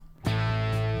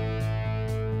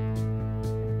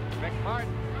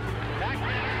Martin.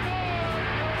 Backhand scores.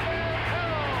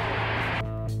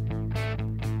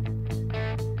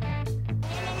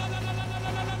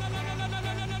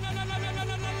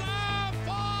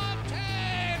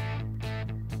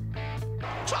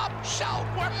 Top shelf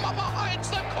where Mama hides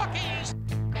the cookies.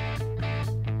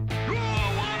 Oh,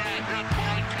 what a hit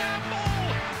by Campbell!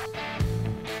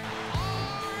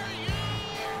 Are you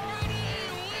ready,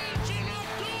 Legion of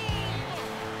Doom?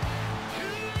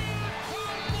 Here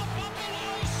come the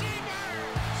Buffalo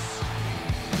Sabres!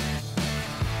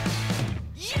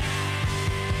 Yeah!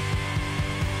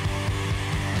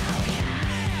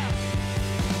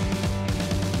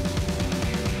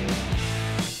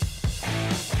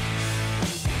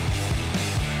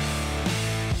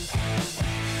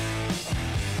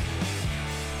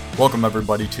 Welcome,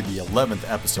 everybody, to the 11th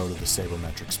episode of the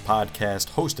Sabermetrics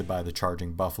podcast, hosted by the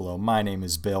Charging Buffalo. My name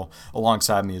is Bill.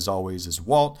 Alongside me, as always, is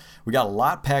Walt. We got a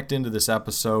lot packed into this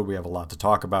episode. We have a lot to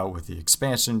talk about with the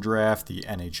expansion draft, the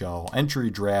NHL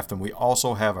Entry Draft, and we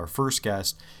also have our first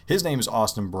guest. His name is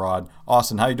Austin Broad.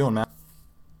 Austin, how you doing, man?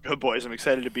 Good, boys. I'm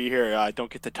excited to be here. I don't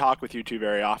get to talk with you two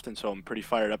very often, so I'm pretty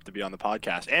fired up to be on the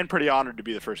podcast and pretty honored to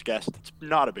be the first guest. It's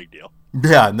not a big deal.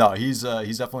 Yeah, no, he's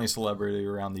definitely a celebrity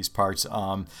around these parts.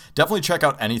 Definitely check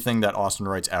out anything that Austin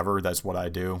writes ever. That's what I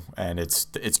do, and it's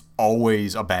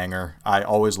always a banger. I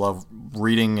always love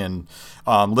reading and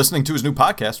listening to his new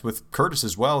podcast with Curtis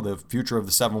as well, The Future of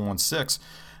the 716.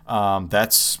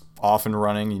 That's off and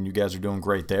running, and you guys are doing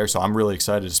great there. So I'm really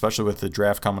excited, especially with the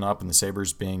draft coming up and the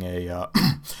Sabres being a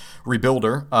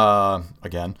rebuilder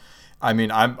again. I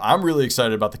mean, I'm really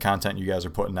excited about the content you guys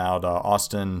are putting out.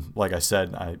 Austin, like I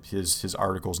said, his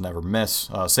articles never miss.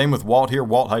 Same with Walt here.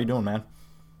 Walt, how you doing, man?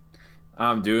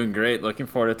 I'm doing great. Looking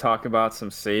forward to talk about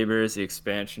some Sabres, the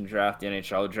expansion draft, the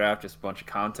NHL draft, just a bunch of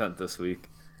content this week.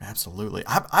 Absolutely.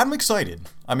 I'm excited.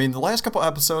 I mean, the last couple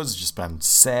episodes has just been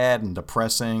sad and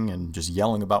depressing and just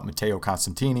yelling about Matteo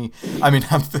Constantini. I mean,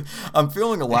 I'm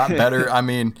feeling a lot better. I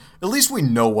mean, at least we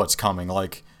know what's coming.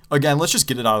 Like, again, let's just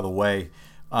get it out of the way.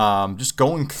 Just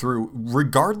going through,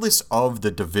 regardless of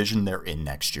the division they're in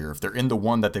next year, if they're in the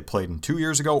one that they played in 2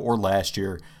 years ago or last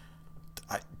year,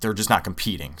 they're just not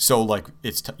competing. So, like,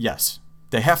 yes,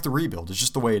 they have to rebuild. It's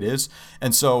just the way it is.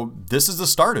 And so this is the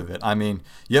start of it. I mean,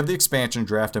 you have the expansion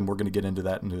draft, and we're going to get into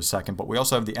that in a second, but we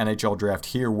also have the NHL draft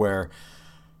here where,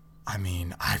 I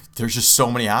mean, there's just so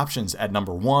many options at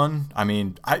number one. I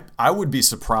mean, I would be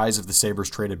surprised if the Sabres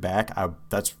traded back.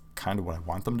 That's kind of what I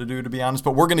want them to do, to be honest,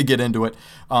 but we're going to get into it.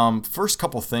 First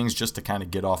couple things just to kind of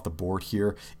get off the board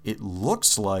here. It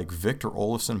looks like Victor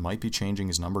Olofsson might be changing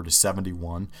his number to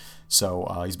 71. So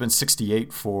he's been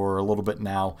 68 for a little bit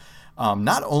now.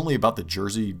 Not only about the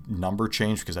jersey number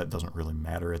change, because that doesn't really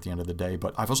matter at the end of the day,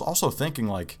 but I was also thinking,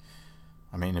 like,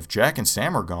 I mean, if Jack and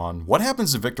Sam are gone, what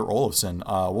happens to Victor Olofsson?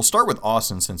 We'll start with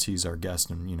Austin since he's our guest,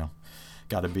 and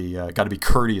got to be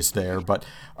courteous there. But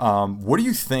what do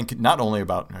you think? Not only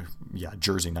about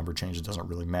jersey number change, it doesn't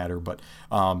really matter, but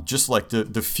just like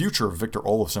the future of Victor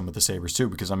Olofsson with the Sabres too,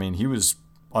 because I mean he was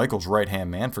Eichel's right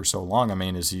hand man for so long. I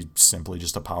mean, is he simply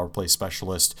just a power play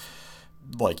specialist?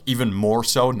 Like even more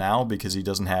so now because he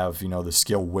doesn't have the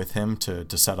skill with him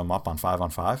to set him up on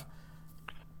 5-on-5.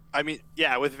 I mean,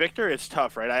 yeah, with Victor, it's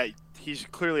tough, right? He's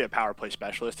clearly a power play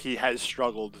specialist. He has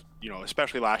struggled,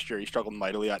 especially last year. He struggled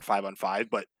mightily at 5-on-5.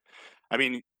 But, I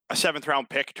mean, a 7th-round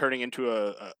pick turning into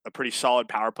a pretty solid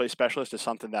power play specialist is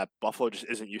something that Buffalo just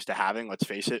isn't used to having. Let's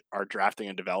face it, our drafting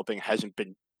and developing hasn't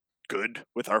been good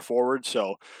with our forwards.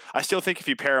 So I still think if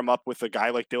you pair him up with a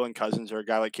guy like Dylan Cousins or a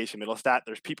guy like Casey Middlestat,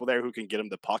 there's people there who can get him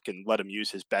the puck and let him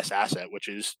use his best asset, which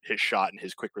is his shot and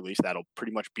his quick release. That'll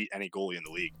pretty much beat any goalie in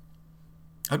the league.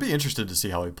 I'd be interested to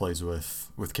see how he plays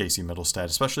with Casey Middlestat,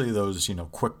 especially those,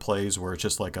 quick plays where it's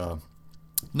just like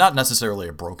not necessarily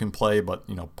a broken play, but,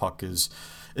 puck is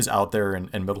out there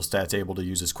and Middlestat's able to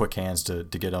use his quick hands to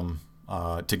get him,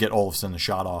 to get Olofsson the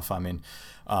shot off. I mean,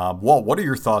 Walt, what are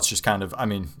your thoughts? Just kind of, I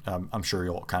mean, I'm sure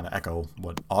you'll kind of echo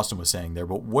what Austin was saying there,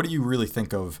 but what do you really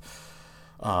think of,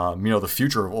 the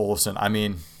future of Olofsson? I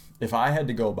mean, if I had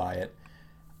to go by it,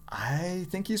 I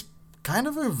think he's kind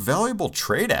of a valuable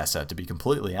trade asset, to be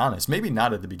completely honest. Maybe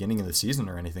not at the beginning of the season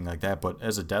or anything like that, but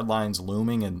as a deadline's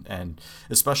looming and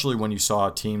especially when you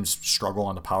saw teams struggle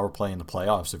on the power play in the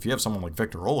playoffs, if you have someone like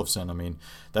Victor Olofsson, I mean,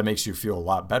 that makes you feel a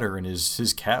lot better, and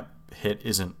his cap hit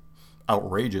isn't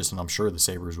outrageous, and I'm sure the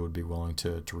Sabres would be willing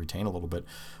to retain a little bit.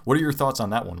 What are your thoughts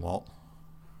on that one, Walt?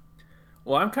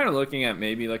 Well, I'm kind of looking at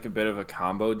maybe like a bit of a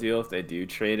combo deal if they do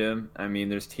trade him. I mean,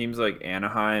 there's teams like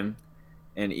Anaheim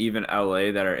and even LA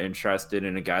that are interested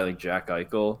in a guy like Jack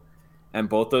Eichel. And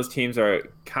both those teams are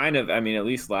kind of, I mean, at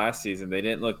least last season, they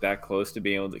didn't look that close to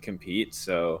being able to compete.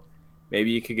 So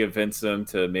maybe you could convince them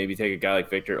to maybe take a guy like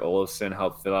Victor Olofsson,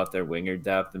 help fill out their winger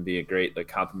depth, and be a great like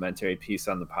complementary piece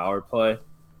on the power play.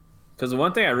 Because the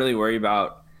one thing I really worry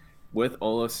about with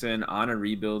Olofsson on a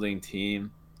rebuilding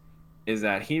team is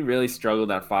that he really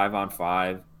struggled at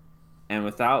 5-on-5. And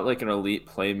without like an elite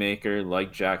playmaker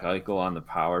like Jack Eichel on the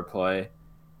power play,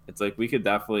 it's like we could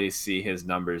definitely see his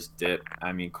numbers dip.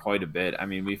 I mean, quite a bit. I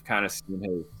mean, we've kind of seen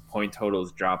his point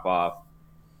totals drop off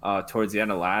towards the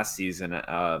end of last season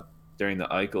during the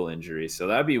Eichel injury. So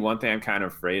that'd be one thing I'm kind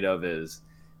of afraid of is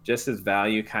just his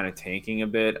value kind of tanking a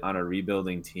bit on a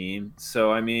rebuilding team.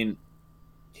 So, I mean,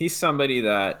 he's somebody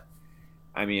that,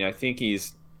 I mean, I think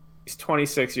he's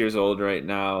 26 years old right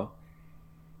now.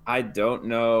 I don't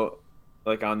know,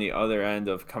 like on the other end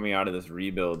of coming out of this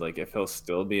rebuild, like if he'll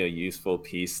still be a useful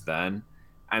piece then.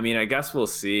 I mean, I guess we'll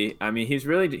see. I mean, he's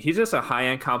just a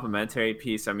high-end complementary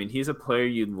piece. I mean, he's a player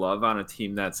you'd love on a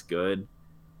team that's good.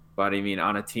 But I mean,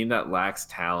 on a team that lacks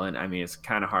talent, I mean, it's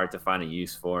kind of hard to find a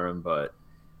use for him. But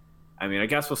I mean, I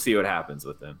guess we'll see what happens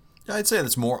with him. Yeah, I'd say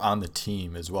that's more on the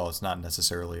team as well. It's not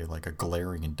necessarily like a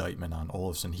glaring indictment on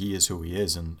Olofsson. He is who he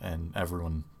is, and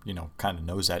everyone, kind of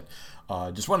knows that.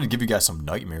 Just wanted to give you guys some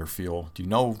nightmare feel. Do you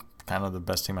know kind of the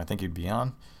best team I think he'd be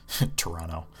on?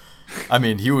 Toronto. I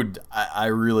mean, he would. I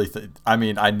really think. I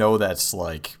mean, I know that's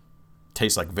like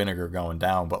tastes like vinegar going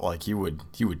down, but like he would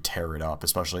tear it up,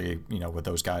 especially with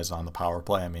those guys on the power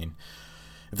play. I mean,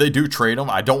 if they do trade him,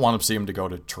 I don't want to see him to go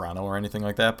to Toronto or anything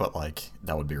like that, but like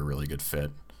that would be a really good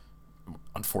fit.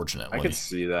 Unfortunately, I could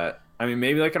see that. I mean,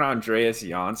 maybe like an Andreas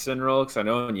Janssen role, because I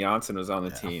know when Janssen was on the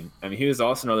team. I mean, he was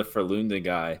also another Frölunda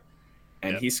guy,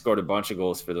 and he scored a bunch of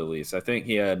goals for the Leafs. I think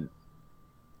he had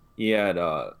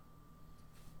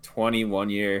 21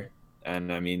 year,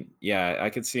 and I mean, yeah, I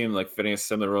could see him like fitting a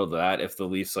similar role to that if the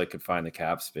Leafs like could find the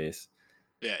cap space.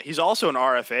 Yeah, he's also an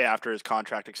RFA after his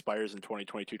contract expires in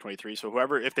 2022-23. So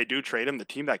if they do trade him, the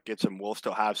team that gets him will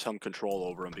still have some control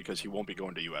over him because he won't be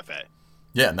going to UFA.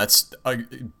 Yeah, and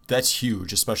that's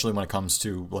huge, especially when it comes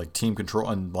to like team control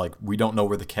and like we don't know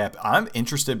where the cap. I'm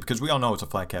interested because we all know it's a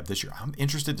flat cap this year. I'm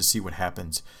interested to see what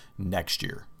happens next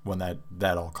year when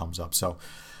that all comes up. So,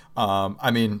 I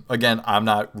mean, again, I'm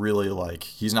not really like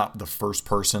he's not the first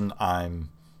person I'm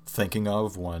thinking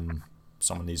of when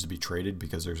someone needs to be traded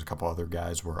because there's a couple other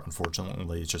guys where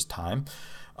unfortunately it's just time.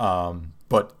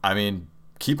 But I mean,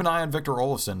 keep an eye on Victor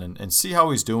Olofsson and see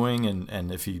how he's doing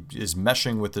and if he is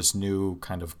meshing with this new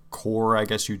kind of core, I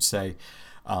guess you'd say,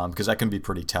 because that can be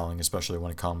pretty telling, especially when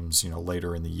it comes,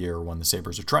 later in the year when the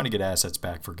Sabres are trying to get assets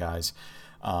back for guys.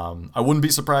 I wouldn't be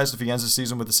surprised if he ends the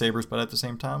season with the Sabres, but at the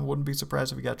same time, I wouldn't be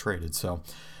surprised if he got traded. So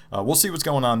we'll see what's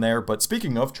going on there. But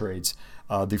speaking of trades,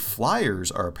 the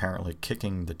Flyers are apparently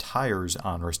kicking the tires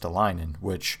on Ristolainen,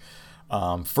 which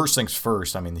first things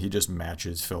first, I mean, he just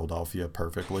matches Philadelphia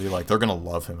perfectly. Like, they're going to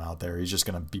love him out there. He's just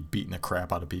going to be beating the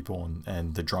crap out of people,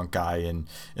 and the drunk guy in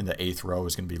the eighth row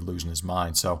is going to be losing his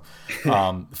mind. So,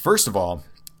 first of all,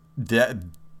 that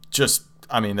just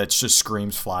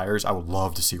screams Flyers. I would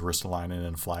love to see Ristolainen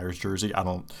in a Flyers jersey.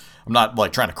 I'm not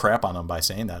like trying to crap on him by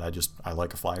saying that. I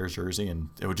like a Flyers jersey, and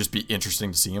it would just be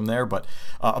interesting to see him there. But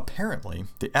apparently,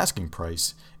 the asking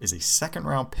price is a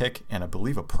second-round pick and I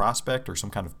believe a prospect or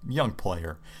some kind of young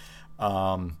player.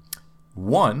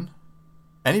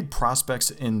 Any prospects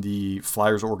in the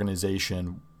Flyers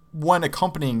organization, when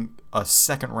accompanying a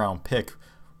second-round pick,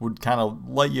 would kind of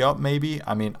light you up maybe.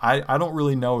 I mean, I don't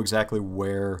really know exactly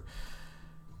where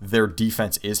their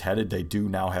defense is headed. They do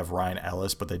now have Ryan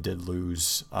Ellis, but they did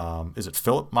lose. Is it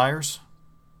Philip Myers?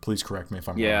 Please correct me if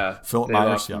I'm wrong. Philip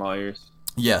Myers. Myers.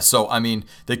 Yeah. So I mean,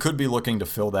 they could be looking to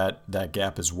fill that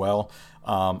gap as well.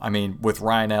 I mean, with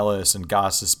Ryan Ellis and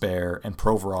Gostisbehere and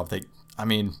Provorov,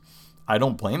 I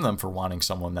don't blame them for wanting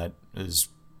someone that is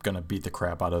going to beat the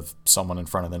crap out of someone in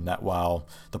front of the net while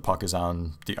the puck is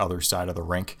on the other side of the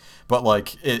rink. But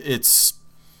like it's.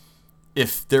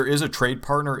 If there is a trade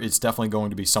partner, it's definitely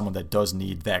going to be someone that does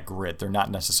need that grit. They're not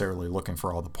necessarily looking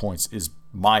for all the points, is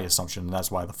my assumption, and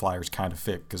that's why the Flyers kind of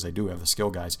fit, because they do have the skill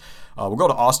guys. We'll go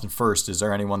to Austin first. Is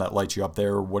there anyone that lights you up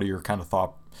there? What are your kind of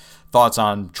thoughts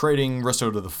on trading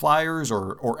Risto to the Flyers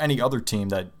or any other team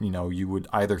that you would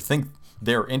either think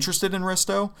they're interested in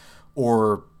Risto,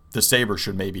 or the Sabres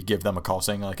should maybe give them a call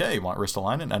saying like, hey, you want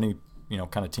Ristolainen? Any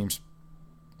kind of teams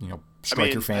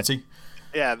strike your fancy?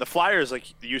 Yeah, the Flyers, like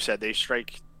you said, they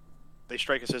strike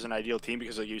us as an ideal team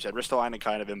because, like you said, Ristolainen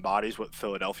kind of embodies what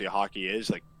Philadelphia hockey is.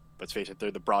 Like, let's face it,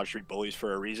 they're the Broad Street Bullies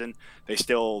for a reason. They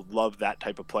still love that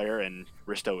type of player, and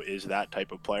Risto is that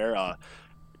type of player.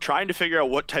 Trying to figure out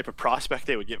what type of prospect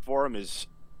they would get for him is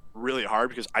really hard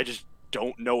because I just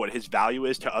don't know what his value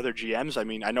is to other GMs. I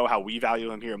mean, I know how we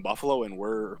value him here in Buffalo, and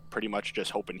we're pretty much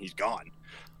just hoping he's gone.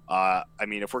 I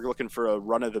mean, if we're looking for a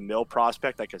run-of-the-mill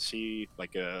prospect, I could see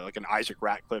like an Isaac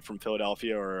Ratcliffe from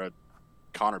Philadelphia or a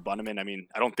Connor Bunnaman. I mean,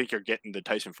 I don't think you're getting the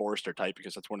Tyson Forrester type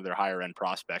because that's one of their higher-end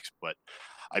prospects. But,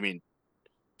 I mean,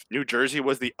 New Jersey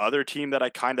was the other team that I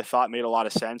kind of thought made a lot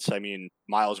of sense. I mean,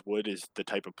 Miles Wood is the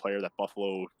type of player that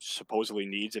Buffalo supposedly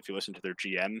needs if you listen to their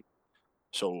GM.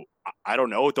 So I don't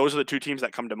know. Those are the two teams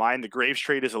that come to mind. The Graves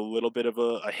trade is a little bit of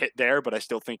a hit there, but I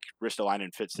still think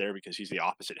Ristolainen fits there because he's the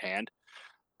opposite hand.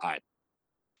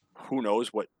 Who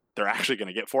knows what they're actually going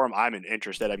to get for him? I'm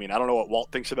interested. I mean, I don't know what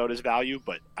Walt thinks about his value,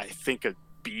 but I think a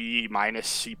B minus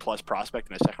C plus prospect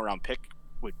and a second round pick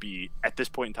would be, at this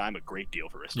point in time, a great deal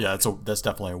for Ristolainen. Yeah, that's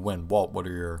definitely a win. Walt, what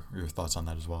are your thoughts on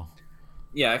that as well?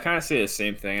 Yeah, I kind of say the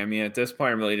same thing. I mean, at this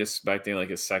point, I'm really just expecting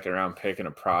like a second round pick and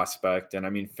a prospect. And I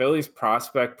mean, Philly's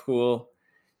prospect pool,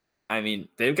 I mean,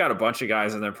 they've got a bunch of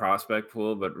guys in their prospect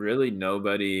pool, but really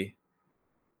nobody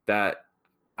that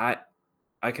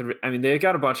they've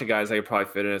got a bunch of guys that could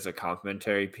probably fit in as a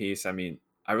complementary piece. I mean,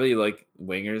 I really like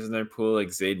wingers in their pool,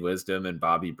 like Zayd Wisdom and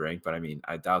Bobby Brink, but I mean,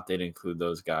 I doubt they'd include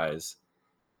those guys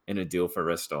in a deal for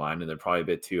Ristolainen. They're probably a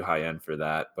bit too high end for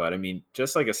that. But I mean,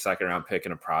 just like a second round pick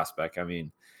and a prospect, I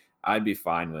mean, I'd be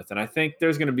fine with. And I think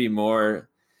there's going to be more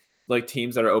like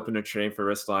teams that are open to trade for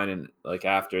Ristolainen like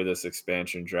after this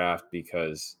expansion draft,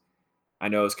 because I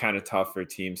know it's kind of tough for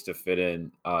teams to fit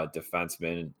in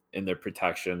defensemen in their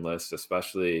protection list,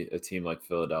 especially a team like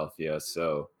Philadelphia.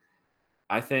 So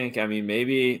I think, I mean,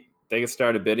 maybe they could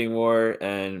start a bidding war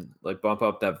and like bump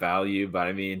up that value. But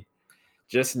I mean,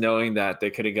 just knowing that they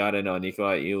could have gotten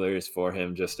Nikolai Ehlers for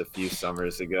him just a few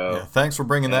summers ago. Yeah, thanks for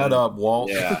bringing that up,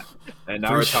 Walt. Yeah, and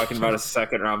now we're talking about a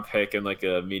second round pick and like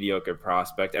a mediocre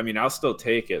prospect. I mean, I'll still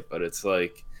take it, but it's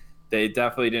like they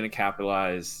definitely didn't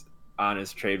capitalize on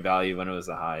his trade value when it was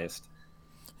the highest.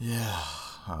 Yeah.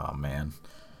 Oh, man.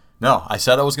 No, I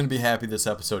said I was going to be happy this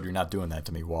episode. You're not doing that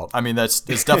to me, Walt. I mean, it's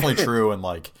definitely true. And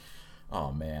like,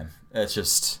 oh, man, it's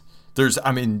just,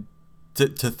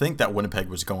 to think that Winnipeg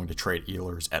was going to trade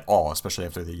Ehlers at all, especially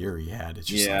after the year he had, it's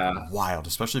just like wild,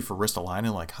 especially for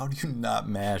Ristolainen. Like, how do you not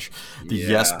mash the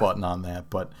yes button on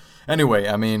that? But anyway,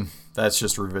 I mean, that's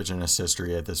just revisionist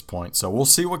history at this point. So we'll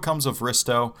see what comes of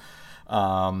Risto.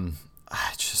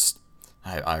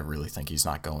 I really think he's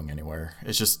not going anywhere.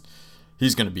 It's just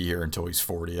he's going to be here until he's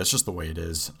 40. That's just the way it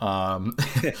is.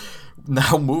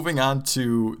 Now moving on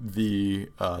to the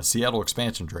Seattle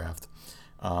expansion draft.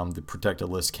 The protected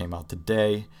list came out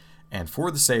today. And for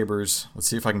the Sabres, let's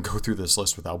see if I can go through this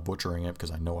list without butchering it,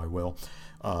 because I know I will.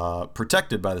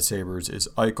 Protected by the Sabres is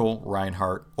Eichel,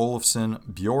 Reinhart, Olofsson,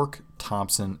 Bjork,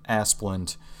 Thompson,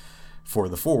 Asplund. For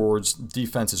the forwards,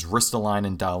 defense is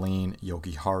Ristolainen, Dahlin,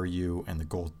 Yogi Haru, and the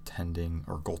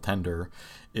goaltender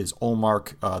is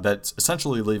Olmark. That's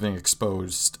essentially leaving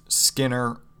exposed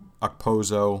Skinner,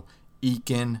 Okposo,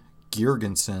 Eakin,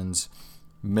 Girgensons,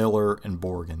 Miller, and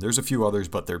Borgen. There's a few others,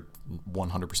 but they're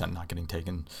 100% not getting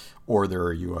taken, or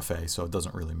they're a UFA, so it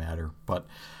doesn't really matter. But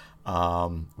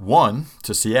one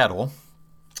to Seattle.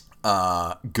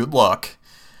 Good luck.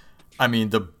 I mean,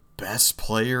 the best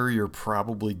player you're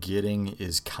probably getting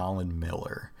is Colin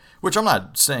Miller, which I'm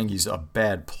not saying he's a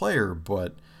bad player,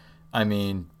 but I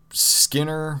mean,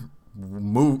 Skinner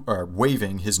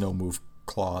waiving his no move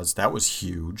clause, that was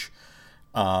huge.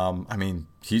 I mean,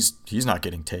 he's not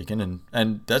getting taken,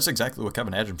 and that's exactly what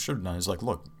Kevin Adams should have done. Is like,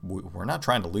 look, we're not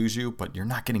trying to lose you, but you're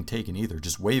not getting taken either.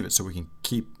 Just waive it so we can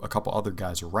keep a couple other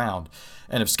guys around.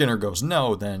 And if Skinner goes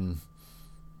no, then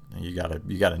you got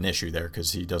an issue there,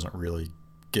 because he doesn't really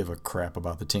give a crap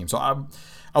about the team. So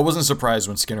I wasn't surprised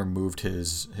when Skinner moved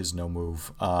his no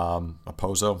move.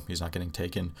 Okposo, he's not getting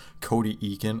taken. Cody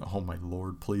Eakin, oh my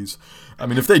lord, please. I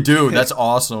mean, if they do, that's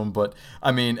awesome. But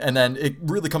I mean, and then it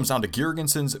really comes down to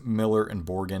Girgensons, Miller, and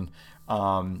Borgen.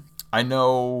 I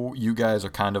know you guys are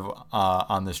kind of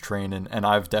on this train, and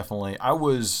I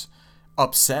was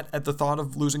upset at the thought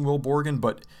of losing Will Borgen,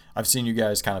 but I've seen you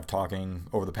guys kind of talking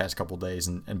over the past couple of days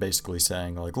and basically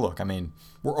saying, like, look, I mean,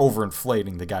 we're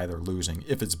overinflating the guy they're losing.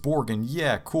 If it's Borgen,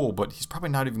 yeah, cool, but he's probably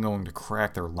not even going to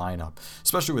crack their lineup,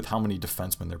 especially with how many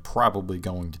defensemen they're probably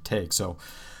going to take. So,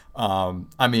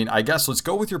 I mean, I guess let's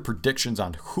go with your predictions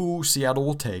on who Seattle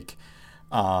will take.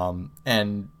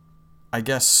 And I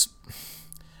guess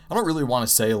I don't really want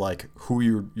to say, like, who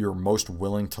you're most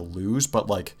willing to lose, but,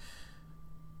 like,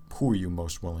 who are you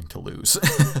most willing to lose?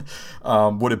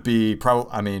 Would it be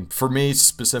probably? I mean, for me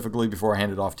specifically, before I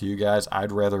hand it off to you guys,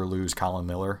 I'd rather lose Colin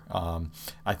Miller.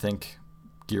 I think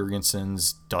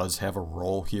Girgensons does have a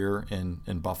role here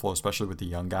in Buffalo, especially with the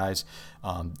young guys.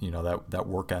 That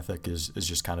work ethic is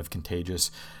just kind of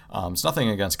contagious. It's nothing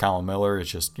against Colin Miller. It's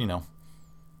just,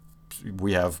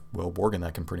 we have Will Borgen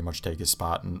that can pretty much take his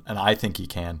spot, and I think he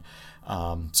can.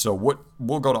 So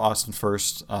we'll go to Austin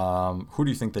first. Who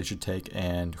do you think they should take,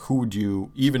 and who would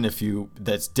you, even if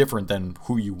that's different than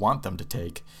who you want them to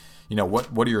take,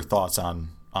 what are your thoughts on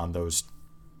those,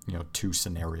 two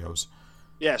scenarios?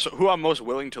 Yeah, so who I'm most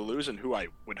willing to lose and who I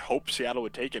would hope Seattle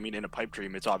would take, in a pipe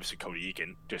dream, it's obviously Cody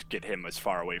Eakin. Just get him as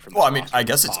far away from the roster I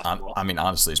guess as possible.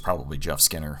 honestly, it's probably Jeff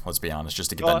Skinner, let's be honest,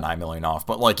 just to get that $9 million off.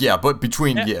 But,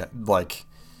 between, Yeah,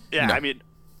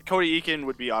 Cody Eakin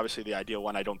would be obviously the ideal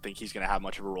one. I don't think he's going to have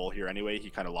much of a role here anyway.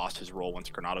 He kind of lost his role once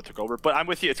Granato took over. But I'm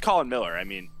with you. It's Colin Miller.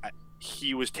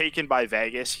 He was taken by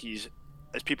Vegas. He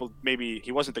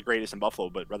wasn't the greatest in Buffalo,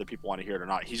 but whether people want to hear it or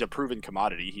not, he's a proven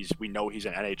commodity. We know he's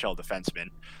an NHL defenseman.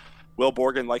 Will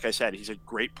Borgen, like I said, he's a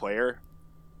great player.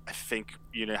 I think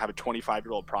have a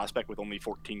 25-year-old prospect with only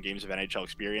 14 games of NHL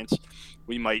experience.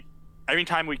 Every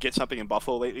time we get something in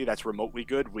Buffalo lately that's remotely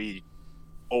good, we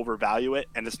overvalue it,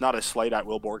 and it's not a slight at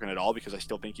Will Borgen at all, because I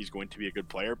still think he's going to be a good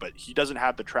player, but he doesn't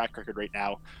have the track record right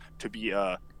now to be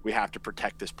we have to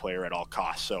protect this player at all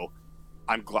costs. So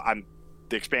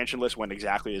the expansion list went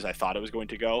exactly as I thought it was going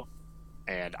to go,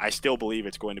 and I still believe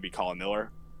it's going to be Colin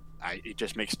Miller. It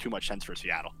just makes too much sense for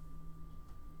Seattle.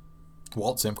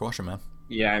 Walt, same question, man.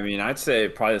 Yeah, I'd say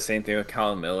probably the same thing with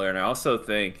Colin Miller, and I also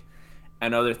think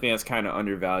another thing that's kind of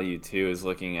undervalued too is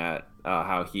looking at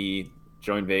how he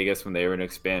joined Vegas when they were an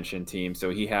expansion team, so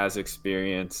he has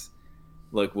experience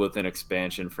with an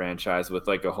expansion franchise with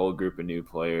a whole group of new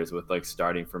players with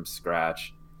starting from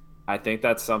scratch. I think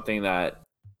that's something that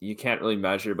you can't really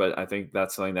measure, but I think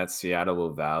that's something that Seattle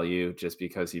will value just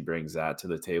because he brings that to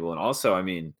the table. And also,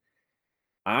 I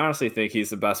honestly think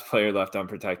he's the best player left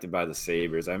unprotected by the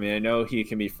Sabres. I know he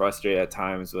can be frustrated at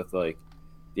times with the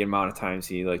amount of times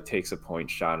he takes a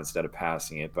point shot instead of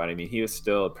passing it, but he was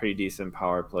still a pretty decent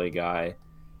power play guy,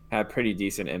 had pretty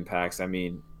decent impacts.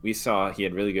 We saw he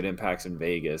had really good impacts in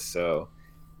Vegas, so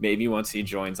maybe once he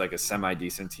joins a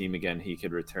semi-decent team again, he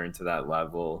could return to that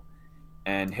level.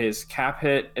 And his cap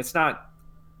hit, it's not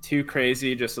too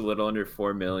crazy, just a little under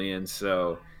 $4 million.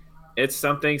 So it's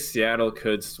something Seattle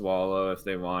could swallow if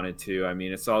they wanted to.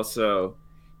 It's also,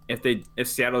 if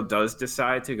Seattle does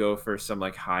decide to go for some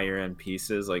higher end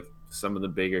pieces, some of the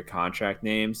bigger contract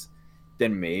names,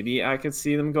 then maybe I could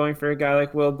see them going for a guy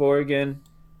like Will Borgen.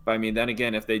 But then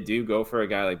again, if they do go for a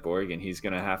guy like Borgen, he's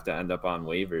going to have to end up on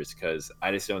waivers, because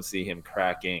I just don't see him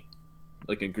cracking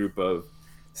a group of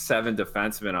 7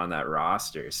 defensemen on that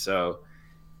roster. So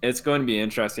it's going to be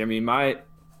interesting. My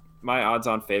odds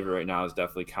on favorite right now is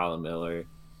definitely Colin Miller.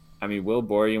 Will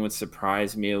Borgen would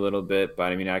surprise me a little bit,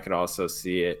 but I could also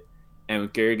see it. And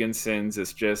with Girgensons,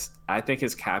 it's just, I think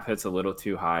his cap hit's a little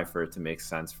too high for it to make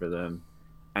sense for them.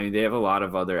 They have a lot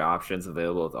of other options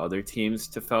available with other teams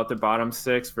to fill out the bottom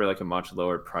 6 for a much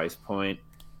lower price point.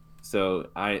 So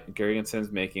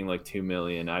Girgensons making $2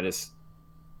 million. I just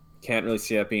can't really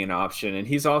see that being an option. And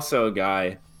he's also a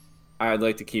guy I'd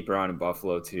like to keep around in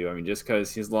Buffalo too. Just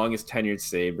because he's longest tenured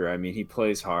Sabre. He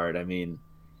plays hard.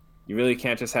 You really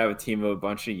can't just have a team of a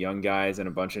bunch of young guys and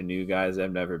a bunch of new guys that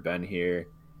have never been here.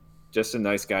 Just a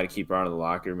nice guy to keep around in the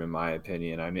locker room, in my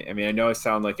opinion. I know I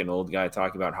sound like an old guy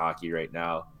talking about hockey right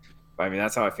now, but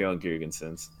that's how I feel in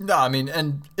Girgensons. No,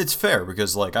 and it's fair,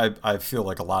 because I feel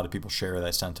like a lot of people share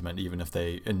that sentiment, even if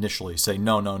they initially say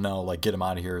no, get him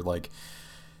out of here.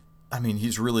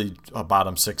 He's really a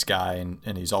bottom 6 guy,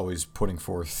 and he's always putting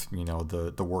forth,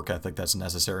 the work ethic that's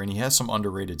necessary, and he has some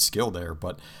underrated skill there.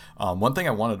 But one thing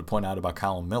I wanted to point out about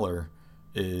Colin Miller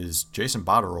is Jason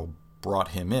Botterill brought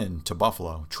him in to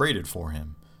Buffalo, traded for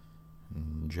him.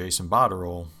 And Jason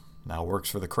Botterill now works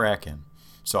for the Kraken.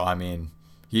 So,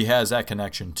 he has that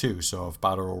connection too. So if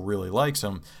Botterill really likes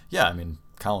him,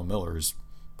 Colin Miller is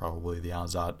probably the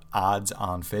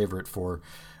odds-on favorite for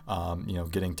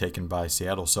getting taken by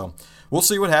Seattle. So we'll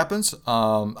see what happens.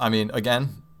 Again,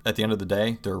 at the end of the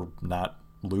day, they're not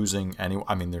losing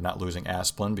they're not losing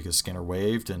Asplund because Skinner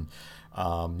waived, and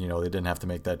they didn't have to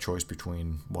make that choice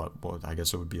between what I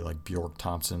guess it would be Bjork,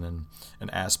 Thompson,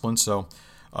 and Asplund. So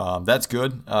that's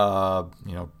good.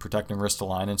 Protecting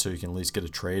Ristolainen so you can at least get a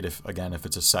trade. If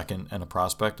it's a second and a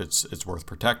prospect, it's worth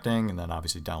protecting. And then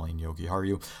obviously Dahlin,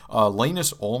 Jokiharju,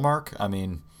 Linus Ullmark. I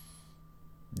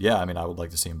would like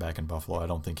to see him back in Buffalo. I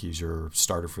don't think he's your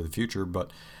starter for the future,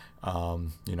 but I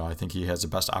think he has the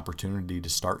best opportunity to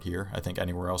start here. I think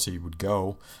anywhere else he would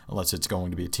go, unless it's going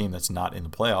to be a team that's not in the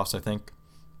playoffs, I think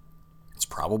it's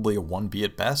probably a 1B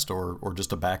at best, or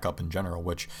just a backup in general,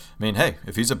 which, I mean, hey,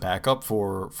 if he's a backup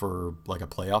for like a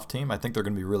playoff team, I think they're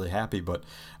going to be really happy. But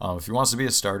if he wants to be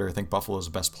a starter, I think Buffalo's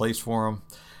the best place for him.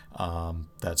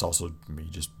 That's also me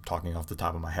just talking off the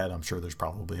top of my head. I'm sure there's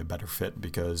probably a better fit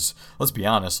because, let's be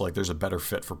honest, like there's a better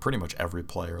fit for pretty much every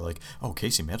player. Like, oh,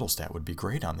 Casey Middlestat would be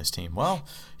great on this team. Well,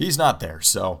 he's not there.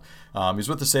 So he's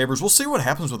with the Sabres. We'll see what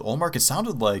happens with Ullmark. It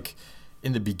sounded like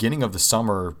in the beginning of the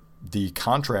summer, the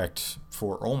contract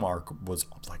for Ullmark was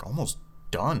like almost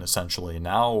done essentially.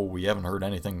 Now we haven't heard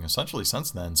anything essentially since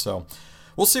then. So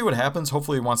we'll see what happens.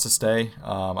 Hopefully he wants to stay.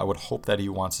 I would hope that he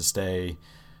wants to stay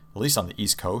at least on the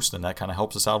East Coast, and that kind of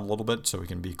helps us out a little bit so he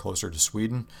can be closer to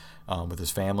Sweden with his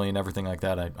family and everything like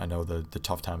that. I know the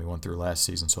tough time he went through last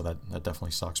season, so that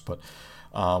definitely sucks. But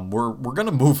we're going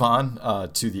to move on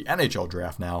to the NHL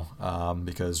draft now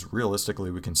because realistically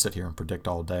we can sit here and predict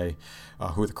all day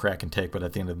who the Kraken take, but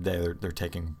at the end of the day they're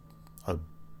taking a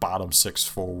bottom 6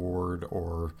 forward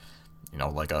or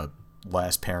like a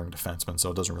last pairing defenseman,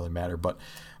 so it doesn't really matter. But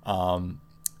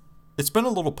it's been a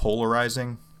little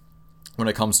polarizing when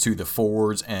it comes to the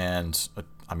forwards and,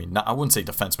 I mean, I wouldn't say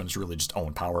defenseman, it's really just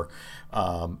Owen Power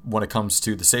when it comes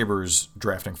to the Sabres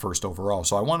drafting first overall.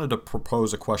 So I wanted to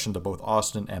propose a question to both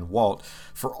Austin and Walt.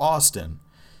 For Austin,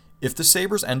 if the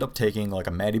Sabres end up taking like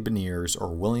a Matty Beniers or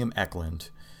William Eklund,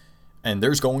 and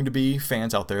there's going to be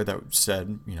fans out there that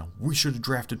said, we should have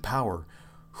drafted Power,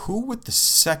 who with the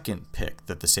second pick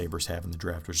that the Sabres have in the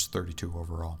draft, which is 32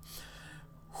 overall,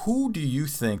 who do you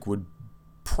think would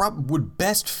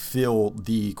best fill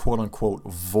the quote-unquote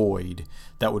void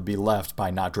that would be left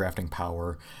by not drafting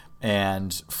Power?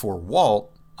 And for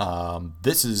Walt,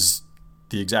 this is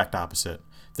the exact opposite.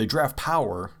 If they draft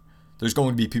Power, there's going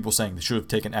to be people saying they should have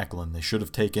taken Eklund, they should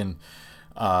have taken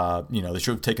they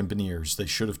should have taken Beniers, they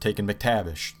should have taken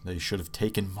McTavish, they should have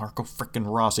taken Marco frickin'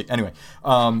 Rossi. Anyway,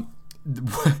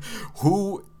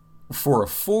 who for a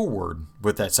forward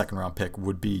with that second round pick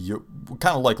would be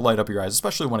kind of like light up your eyes,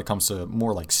 especially when it comes to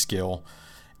more like skill.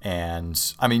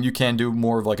 And I mean, you can do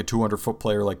more of like a 200-foot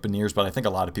player like Beniers, but I think a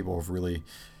lot of people have really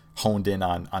honed in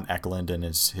on Eklund and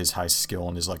his high skill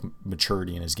and his like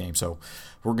maturity in his game. So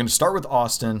we're going to start with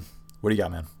Austin. What do you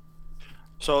got, man?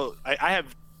 So I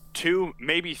have 2,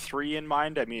 maybe 3 in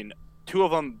mind. I mean, 2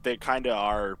 of them, they kind of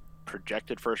are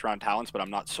projected first round talents, but I'm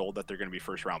not sold that they're going to be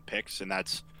first round picks. And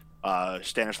that's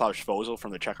Stanislav Svozil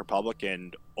from the Czech Republic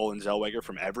and Olen Zellweger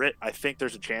from Everett. I think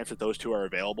there's a chance that those 2 are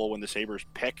available when the Sabres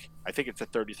pick. I think it's the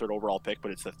 33rd overall pick, but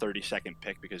it's the 32nd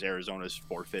pick because Arizona's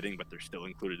forfeiting, but they're still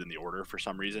included in the order for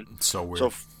some reason. It's so weird. So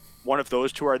if one of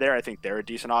those 2 are there, I think they're a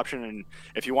decent option. And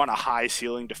if you want a high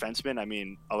ceiling defenseman, I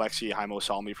mean, Alexi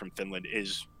Haimo-Salmi from Finland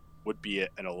would be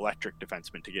an electric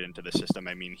defenseman to get into the system.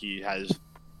 I mean, he has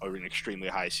an extremely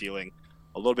high ceiling,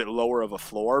 a little bit lower of a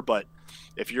floor, but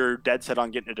if you're dead set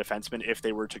on getting a defenseman, if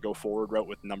they were to go forward route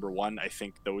with number 1, I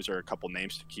think those are a couple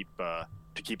names to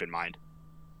keep in mind.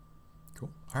 Cool.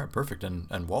 All right, perfect.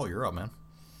 And Walt, you're up, man.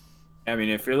 I mean,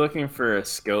 if you're looking for a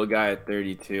skill guy at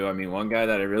 32, I mean, one guy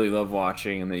that I really love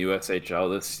watching in the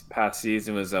USHL this past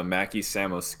season was Maki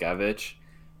Samoskevich.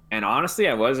 And honestly,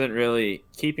 I wasn't really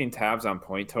keeping tabs on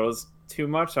point totals too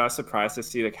much, so I was surprised to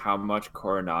see like how much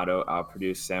Coronado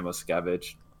outproduced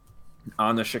Samoskevich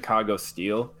on the Chicago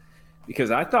Steel, because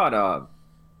I thought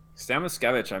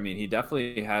Samoskevich, I mean, he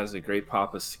definitely has a great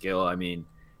pop of skill. I mean,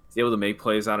 he's able to make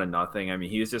plays out of nothing. I mean,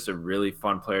 he was just a really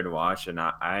fun player to watch, and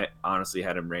I honestly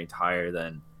had him ranked higher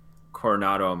than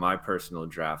Coronado on my personal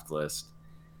draft list.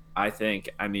 I think,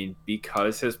 I mean,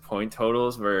 because his point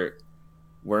totals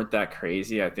weren't that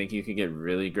crazy, I think you can get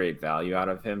really great value out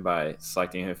of him by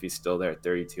selecting him if he's still there at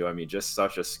 32. I mean, just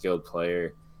such a skilled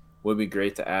player. Would be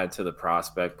great to add to the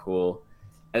prospect pool.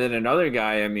 And then another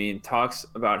guy, I mean, talks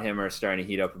about him are starting to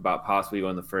heat up about possibly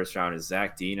going the first round is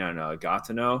Zach Dean on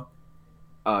Gatineau.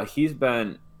 He's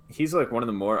like one of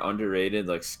the more underrated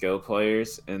like skill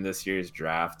players in this year's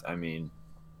draft. I mean,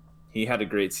 he had a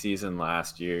great season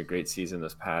last year, great season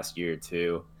this past year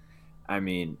too. I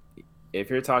mean,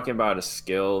 if you're talking about a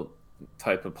skill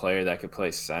type of player that could play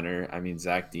center, I mean,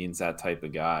 Zach Dean's that type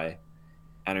of guy.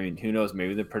 And I mean, who knows,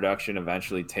 maybe the production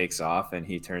eventually takes off and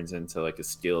he turns into like a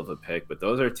steal of a pick. But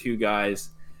those are 2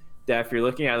 guys that if you're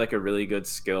looking at like a really good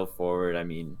skill forward, I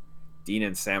mean, Dean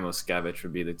and Samoskevich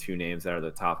would be the 2 names that are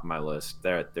the top of my list.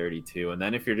 They're at 32. And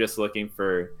then if you're just looking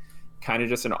for kind of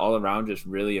just an all-around, just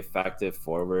really effective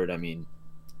forward, I mean,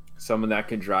 someone that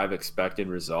can drive expected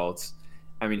results.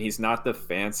 I mean, he's not the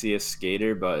fanciest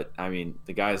skater, but I mean,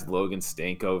 the guy's Logan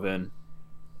Stankoven.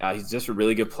 He's just a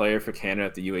really good player for Canada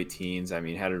at the U18s. I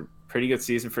mean, had a pretty good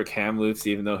season for Kamloops,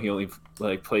 even though he only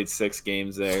played 6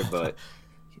 games there. But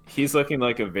he's looking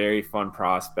like a very fun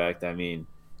prospect. I mean,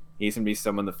 he's going to be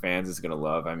someone the fans is going to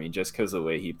love. I mean, just because of the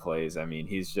way he plays. I mean,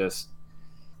 he's just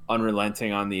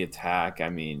unrelenting on the attack. I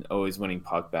mean, always winning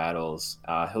puck battles.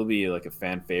 He'll be like a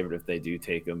fan favorite if they do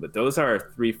take him. But those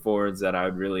are 3 forwards that I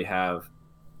would really have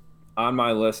on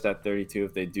my list at 32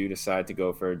 if they do decide to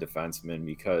go for a defenseman,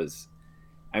 because,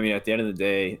 I mean, at the end of the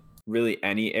day, really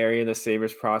any area of the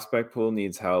Sabres prospect pool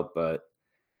needs help, but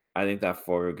I think that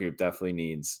forward group definitely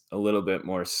needs a little bit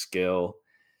more skill.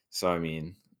 So, I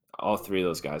mean, all 3 of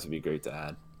those guys would be great to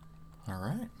add. All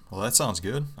right. Well, that sounds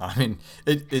good. I mean,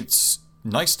 it's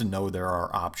nice to know there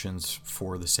are options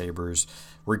for the Sabres,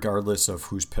 regardless of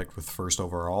who's picked with first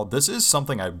overall. This is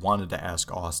something I wanted to ask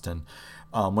Austin.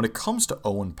 When it comes to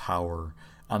Owen Power,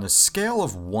 on a scale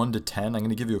of 1 to 10, I'm going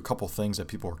to give you a couple things that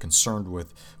people are concerned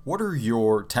with. What are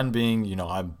your 10 being,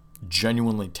 I'm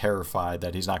genuinely terrified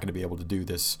that he's not going to be able to do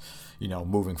this,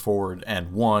 moving forward.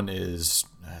 And 1 is,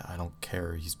 I don't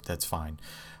care. That's fine.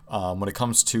 When it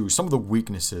comes to some of the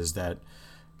weaknesses that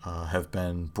have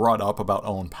been brought up about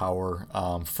Owen Power,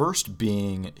 first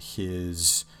being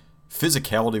his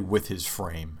physicality with his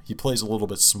frame. He plays a little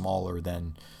bit smaller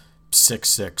than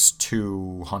 6'6",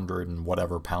 200 and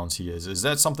whatever pounds he is. Is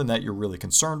that something that you're really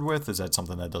concerned with? Is that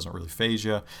something that doesn't really faze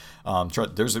you?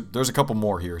 There's a couple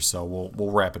more here, so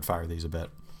we'll rapid fire these a bit.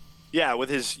 Yeah, with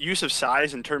his use of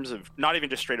size in terms of not even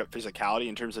just straight up physicality,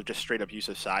 in terms of just straight up use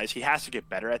of size, he has to get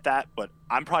better at that. But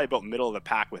I'm probably about middle of the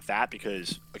pack with that,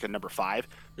 because like a number 5,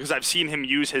 because I've seen him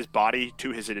use his body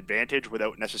to his advantage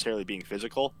without necessarily being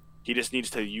physical. He just needs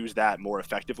to use that more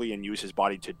effectively and use his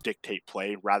body to dictate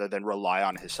play rather than rely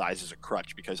on his size as a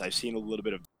crutch, because I've seen a little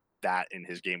bit of that in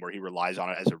his game where he relies on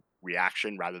it as a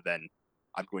reaction rather than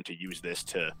I'm going to use this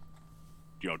to,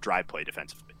 drive play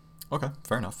defensively. Okay,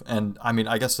 fair enough. And I mean,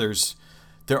 I guess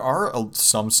there are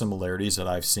some similarities that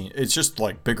I've seen. It's just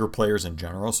like bigger players in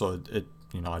general, so it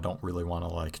I don't really want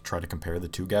to like try to compare the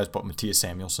 2 guys, but Matthias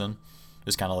Samuelsson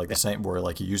is kind of like the same, where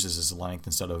like he uses his length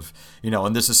instead of,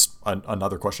 and this is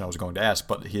another question I was going to ask,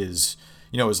 but his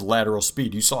lateral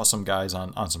speed. You saw some guys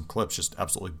on some clips just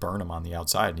absolutely burn him on the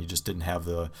outside, and he just didn't have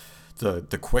the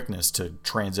quickness to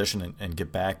transition and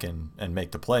get back and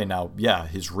make the play. Now, yeah,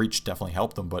 his reach definitely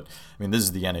helped him, but I mean, this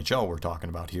is the NHL we're talking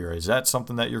about here. Is that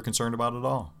something that you're concerned about at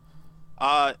all?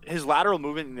 His lateral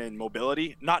movement and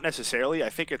mobility, not necessarily.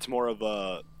 I think it's more of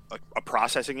a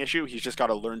processing issue. He's just got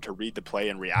to learn to read the play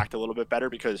and react a little bit better,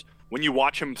 because when you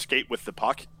watch him skate with the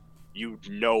puck, you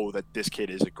know that this kid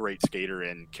is a great skater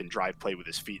and can drive play with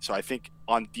his feet. So I think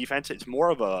on defense, it's more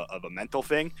of a mental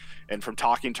thing. And from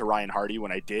talking to Ryan Hardy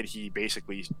when I did, he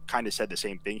basically kind of said the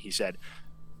same thing. He said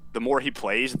the more he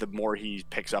plays, the more he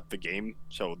picks up the game.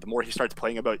 So the more he starts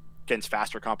playing against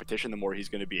faster competition, the more he's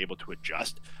going to be able to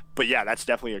adjust. But yeah, that's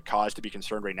definitely a cause to be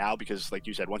concerned right now, because like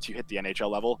you said, once you hit the NHL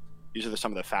level, these are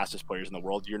some of the fastest players in the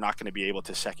world. You're not going to be able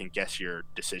to second guess your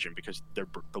decision, because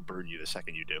they'll burn you the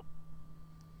second you do.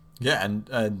 Yeah,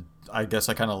 and I guess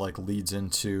that kind of like leads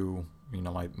into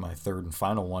my third and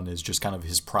final one is just kind of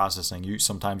his processing.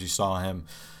 Sometimes you saw him,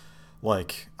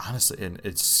 like, honestly, and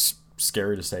it's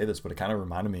scary to say this, but it kind of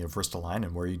reminded me of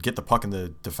Ristolainen, where you'd get the puck in the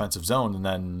defensive zone and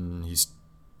then he's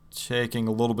taking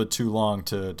a little bit too long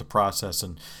to process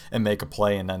and make a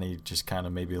play, and then he just kind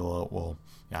of maybe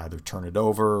either turn it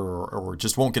over or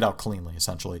just won't get out cleanly,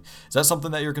 essentially. Is that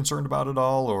something that you're concerned about at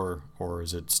all, or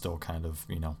is it still kind of,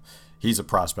 he's a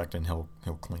prospect and he'll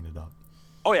clean it up?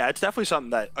 Oh yeah, it's definitely something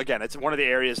that, again, it's one of the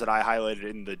areas that I highlighted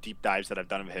in the deep dives that I've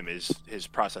done of him is his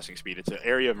processing speed. It's an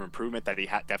area of improvement that he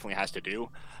definitely has to do.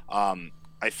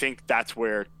 I think that's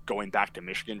where going back to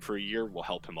Michigan for a year will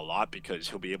help him a lot, because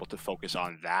he'll be able to focus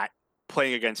on that,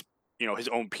 playing against, his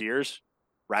own peers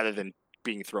rather than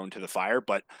being thrown to the fire.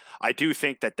 But I do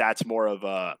think that that's more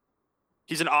of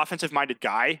he's an offensive minded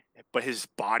guy, but his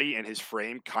body and his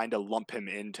frame kind of lump him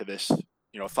into this,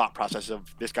 thought process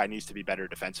of this guy needs to be better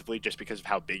defensively just because of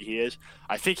how big he is.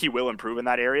 I think he will improve in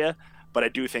that area, but I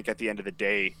do think at the end of the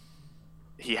day,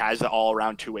 he has the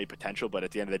all-around two-way potential, but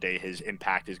at the end of the day, his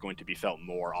impact is going to be felt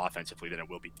more offensively than it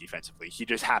will be defensively. He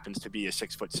just happens to be a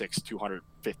 6'6",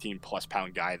 215+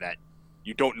 pound guy that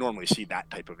you don't normally see that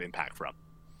type of impact from.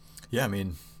 Yeah, I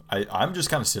mean, I'm just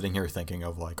kind of sitting here thinking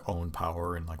of like Owen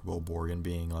Power and like Will Borgen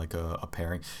being like a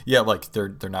pairing. Yeah, like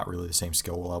they're not really the same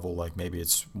skill level. Like maybe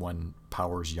it's when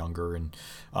Power's younger and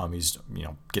he's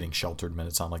getting sheltered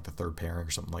minutes on like the third pairing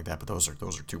or something like that. But those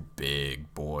are two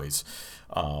big boys.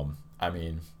 I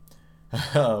mean,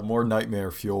 more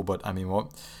nightmare fuel. But I mean,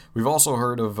 we've also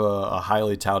heard of a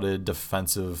highly touted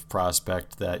defensive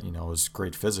prospect that is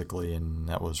great physically, and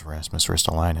that was Rasmus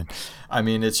Ristolainen. I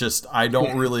mean, it's just I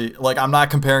don't really like. I'm not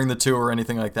comparing the two or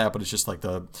anything like that, but it's just like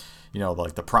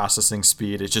like the processing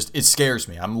speed. It scares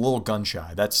me. I'm a little gun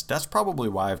shy. That's probably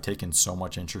why I've taken so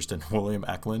much interest in William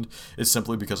Eklund, is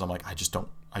simply because I'm like, I just don't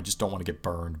want to get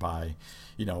burned by,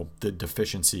 the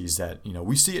deficiencies that,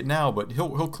 we see it now, but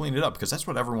he'll clean it up, because that's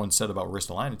what everyone said about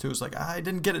Ristolainen too. It's like, I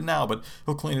didn't get it now, but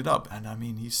he'll clean it up. And I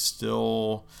mean, he's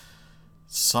still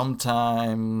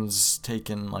sometimes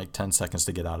taking like 10 seconds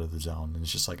to get out of the zone, and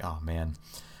it's just like, oh man,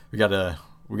 we gotta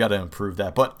improve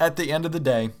that. But at the end of the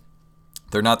day,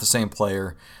 they're not the same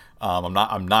player. I'm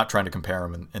not trying to compare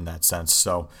them in that sense.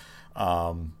 So,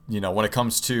 when it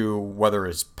comes to whether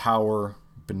it's Power,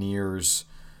 Beniers,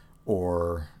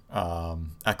 or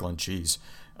Eklund, geez,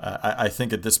 I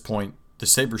think at this point the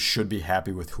Sabres should be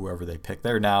happy with whoever they pick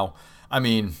there. Now, I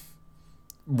mean,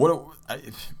 what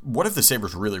if the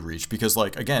Sabres really reach? Because,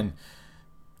 like, again,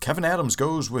 Kevin Adams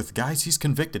goes with guys he's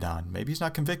convicted on. Maybe he's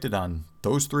not convicted on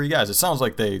those three guys. It sounds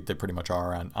like they pretty much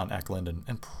are on Eklund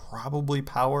and probably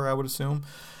Power, I would assume.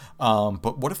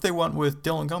 But what if they went with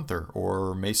Dylan Guenther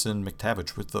or Mason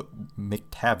McTavish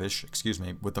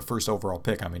with the first overall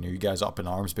pick? I mean, are you guys up in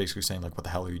arms basically saying, like, what the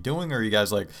hell are you doing? Or are you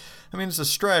guys like, I mean, it's a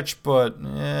stretch, but,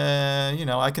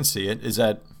 I can see it. Is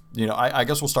that, I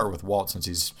guess we'll start with Walt, since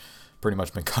he's pretty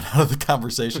much been cut out of the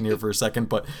conversation here for a second.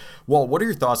 But, Walt, what are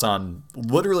your thoughts on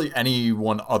literally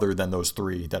anyone other than those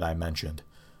three that I mentioned?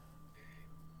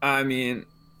 I mean,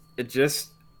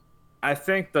 I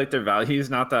think, like, their value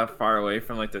is not that far away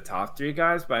from, like, the top three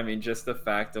guys, but I mean, just the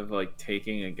fact of, like,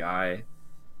 taking a guy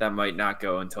that might not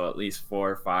go until at least 4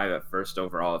 or 5 at first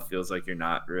overall, it feels like you're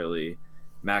not really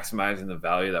maximizing the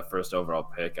value of that first overall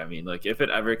pick. I mean, like, if it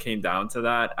ever came down to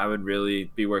that, I would really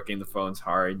be working the phones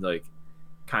hard, like,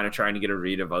 kind of trying to get a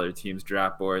read of other teams'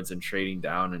 draft boards and trading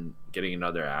down and getting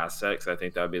another asset, because I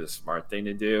think that would be the smart thing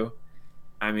to do.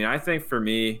 I mean, I think for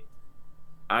me,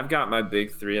 I've got my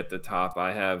big three at the top.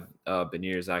 I have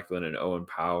Beniers, Eklund, and Owen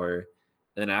Power.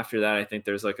 Then after that, I think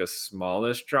there's like a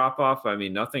smallish drop-off. I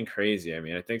mean, nothing crazy. I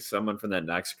mean, I think someone from that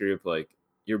next group, like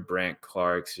your Brandt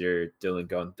Clarks, your Dylan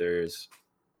Guenthers,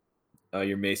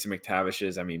 your Mason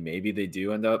McTavishes, I mean, maybe they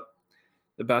do end up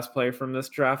the best player from this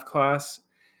draft class.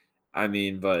 I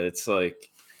mean, but it's like,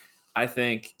 I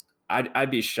think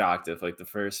I'd be shocked if, like, the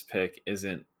first pick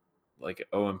isn't like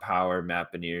Owen Power,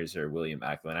 Matt Beniers, or William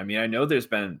Eklund. I mean, I know there's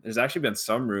actually been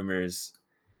some rumors.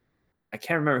 I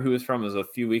can't remember who it was from. It was a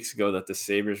few weeks ago that the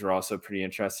Sabres were also pretty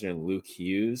interested in Luke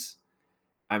Hughes.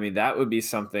 I mean, that would be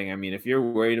something. I mean, if you're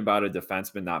worried about a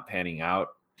defenseman not panning out,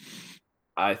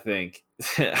 I think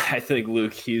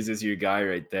Luke Hughes is your guy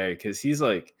right there, because he's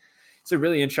a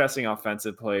really interesting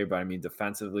offensive player, but I mean,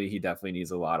 defensively, he definitely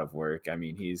needs a lot of work. I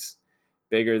mean, he's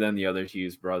bigger than the other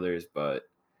Hughes brothers, but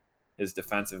his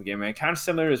defensive game, and kind of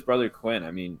similar to his brother Quinn.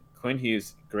 I mean, Quinn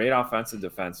Hughes, great offensive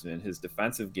defenseman. His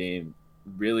defensive game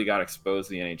really got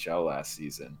exposed in the NHL last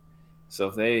season. So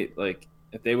if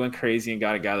they went crazy and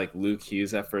got a guy like Luke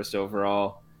Hughes at first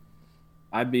overall,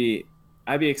 I'd be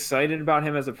excited about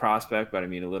him as a prospect, but I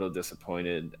mean, a little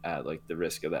disappointed at, like, the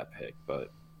risk of that pick.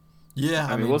 But yeah,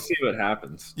 I mean, we'll see what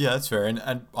happens. Yeah, that's fair.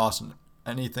 And Austin,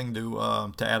 anything to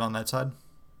add on that side?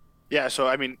 Yeah, so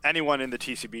I mean, anyone in the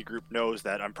TCB group knows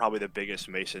that I'm probably the biggest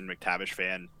Mason McTavish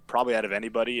fan, probably out of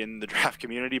anybody in the draft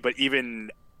community, but even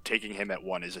taking him at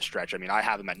 1 is a stretch. I mean, I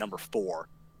have him at number 4,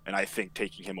 and I think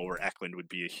taking him over Eklund would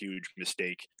be a huge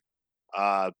mistake.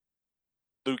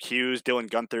 Luke Hughes, Dylan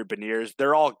Guenther, Beniers,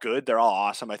 they're all good. They're all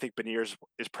awesome. I think Beniers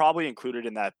is probably included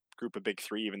in that group of big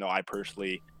three, even though I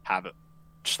personally have it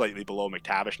slightly below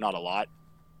McTavish, not a lot.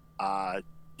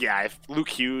 Yeah, if Luke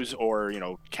Hughes or,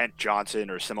 Kent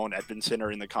Johnson or Simone Edvinsson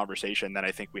are in the conversation, then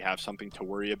I think we have something to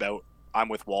worry about. I'm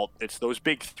with Walt. It's those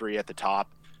big three at the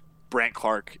top. Brandt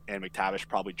Clark and McTavish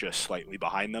probably just slightly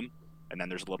behind them, and then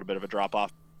there's a little bit of a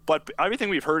drop-off. But everything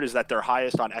we've heard is that they're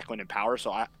highest on Eklund and Power,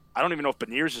 so I don't even know if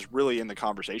Beniers is really in the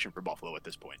conversation for Buffalo at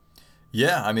this point.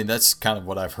 Yeah, I mean, that's kind of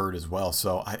what I've heard as well.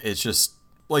 So it's just,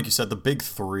 like you said, the big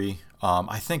three.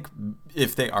 I think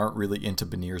if they aren't really into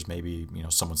Beniers, maybe,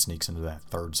 someone sneaks into that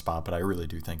third spot. But I really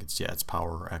do think it's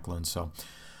Power or Eklund. So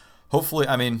hopefully,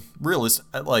 I mean,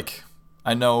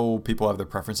 I know people have their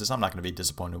preferences. I'm not going to be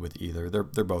disappointed with either.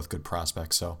 They're both good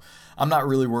prospects, so I'm not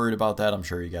really worried about that. I'm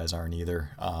sure you guys aren't either.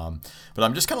 But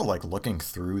I'm just kind of like looking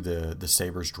through the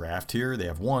Sabres draft here. They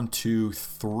have 1, 2,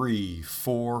 3,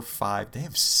 4, 5. They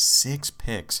have 6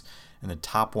 picks in the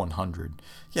top 100.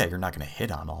 Yeah, you're not going to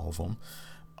hit on all of them.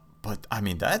 But, I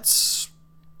mean,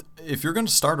 if you're going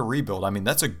to start a rebuild, I mean,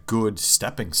 that's a good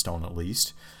stepping stone at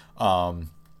least.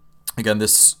 Again,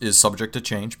 this is subject to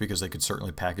change because they could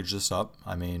certainly package this up.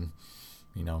 I mean,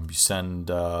 you send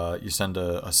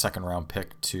a second round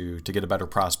pick to get a better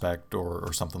prospect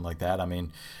or something like that. I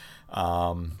mean,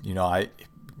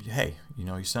 hey, you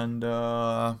know, you send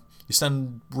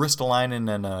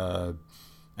Ristolainen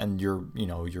and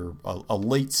you're a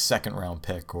late second round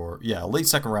pick, or a late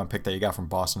second round pick that you got from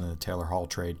Boston in the Taylor Hall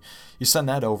trade. You send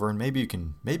that over, and maybe you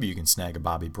can snag a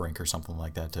Bobby Brink or something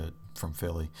like that from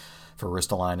Philly for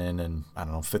Ristolainen and, I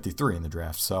don't know, 53 in the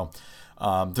draft. So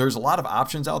there's a lot of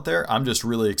options out there. I'm just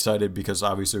really excited because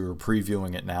obviously we're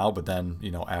previewing it now, but then,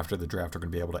 you know, after the draft we're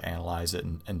going to be able to analyze it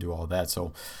and do all that.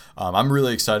 So I'm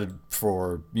really excited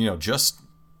for, you know, just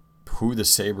who the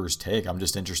Sabres take. I'm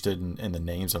just interested in the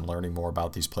names and learning more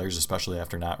about these players, especially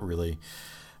after not really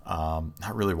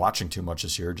watching too much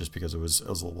this year, just because it was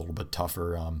a little bit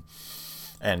tougher.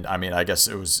 And I mean, I guess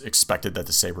it was expected that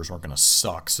the Sabres weren't going to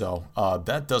suck. So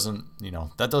that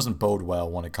doesn't bode well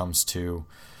when it comes to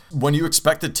when you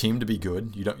expect a team to be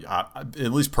good. You don't, at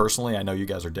least personally, I know you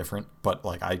guys are different, but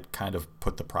like I kind of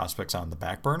put the prospects on the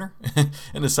back burner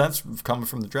in a sense, coming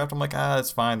from the draft. I'm like,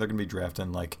 it's fine. They're going to be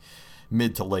drafting like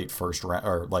mid to late first round,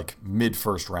 or like mid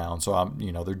first round. So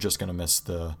they're just going to miss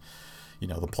the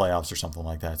playoffs or something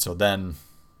like that. So then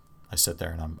I sit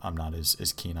there and I'm not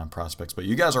as keen on prospects, but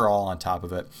you guys are all on top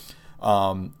of it.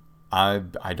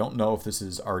 I don't know if this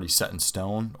is already set in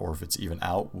stone or if it's even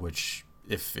out, which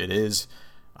if it is,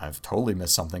 I've totally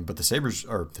missed something. But the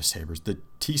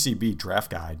TCB draft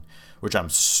guide, which I'm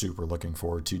super looking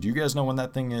forward to. Do you guys know when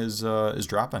that thing is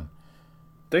dropping?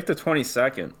 I think the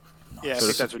 22nd. Yeah, so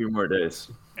that's a few more days.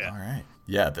 Yeah. All right.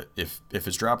 Yeah, if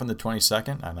it's dropping the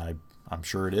 22nd, and I'm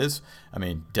sure it is, I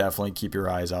mean, definitely keep your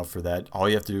eyes out for that. All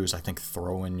you have to do is, I think,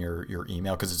 throw in your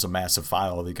email, because it's a massive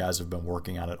file. The guys have been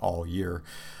working on it all year.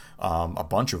 A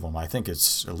bunch of them. I think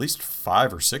it's at least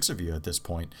 5 or 6 of you at this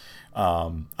point.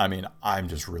 I mean, I'm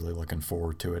just really looking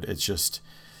forward to it. It's just,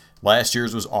 last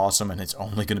year's was awesome, and it's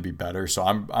only going to be better. So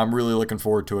I'm really looking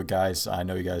forward to it, guys. I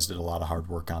know you guys did a lot of hard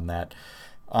work on that.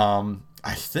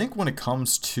 I think when it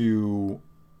comes to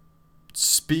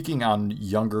speaking on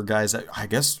younger guys that I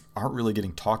guess aren't really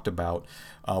getting talked about,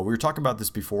 we were talking about this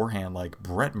beforehand, like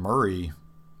Brett Murray,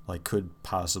 like could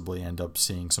possibly end up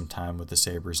seeing some time with the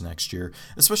Sabres next year.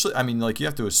 Especially, I mean, like you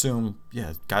have to assume,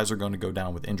 guys are going to go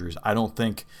down with injuries. I don't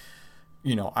think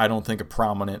a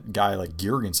prominent guy like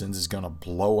Girgensons is going to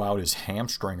blow out his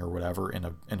hamstring or whatever in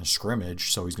a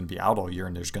scrimmage, so he's going to be out all year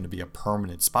and there's going to be a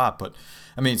permanent spot. But,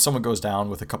 I mean, someone goes down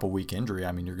with a couple-week injury,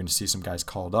 I mean, you're going to see some guys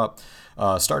called up.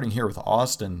 Starting here with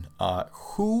Austin,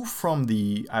 who from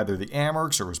either the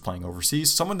Amerks or was playing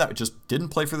overseas, someone that just didn't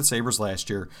play for the Sabres last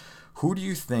year, who do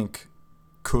you think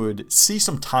could see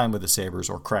some time with the Sabres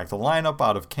or crack the lineup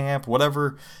out of camp,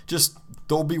 whatever, just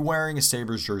they'll be wearing a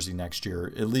Sabres jersey next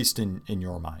year, at least in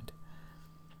your mind?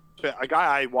 A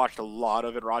guy I watched a lot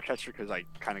of in Rochester because I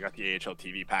kind of got the AHL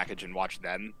TV package and watched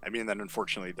them. I mean, then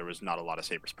unfortunately there was not a lot of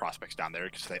Sabres prospects down there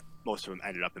because most of them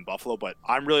ended up in Buffalo. But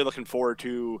I'm really looking forward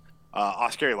to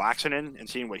Oskari Laaksonen and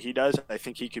seeing what he does. I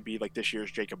think he could be like this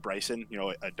year's Jacob Bryson,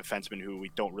 a defenseman who we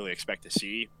don't really expect to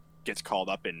see, gets called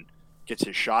up and gets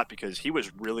his shot because he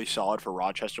was really solid for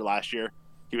Rochester last year.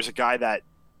 He was a guy that,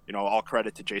 all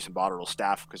credit to Jason Botterill's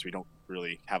staff because we don't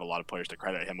really have a lot of players to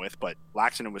credit him with, but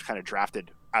Laaksonen was kind of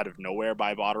drafted out of nowhere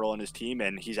by Botterill and his team,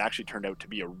 and he's actually turned out to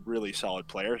be a really solid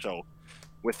player. So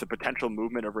with the potential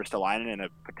movement of Ristolainen and a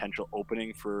potential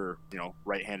opening for,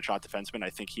 right-hand shot defenseman, I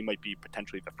think he might be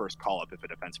potentially the first call-up if a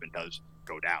defenseman does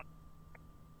go down.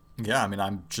 Yeah, I mean,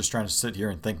 I'm just trying to sit here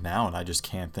and think now, and I just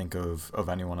can't think of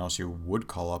anyone else you would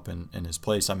call up in his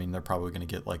place. I mean, they're probably going to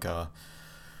get like a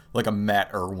Matt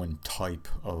Irwin type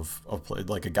of play,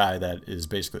 like a guy that is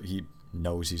basically, he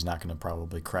knows he's not going to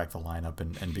probably crack the lineup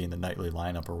and be in the nightly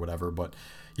lineup or whatever. But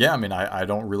yeah, I mean, I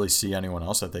don't really see anyone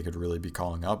else that they could really be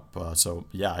calling up. So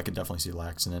yeah, I could definitely see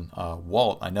Laaksonen.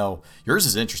 Walt, I know yours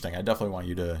is interesting. I definitely want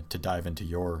you to dive into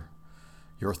your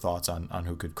thoughts on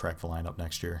who could crack the lineup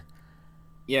next year.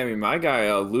 Yeah, I mean, my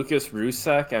guy, Lucas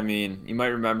Rusek, I mean, you might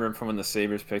remember him from when the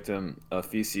Sabres picked him a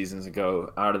few seasons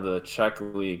ago out of the Czech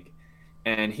League.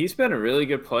 And he's been a really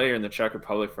good player in the Czech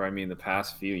Republic for, the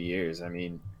past few years. I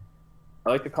mean, I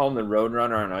like to call him the road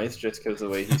runner on ice just because of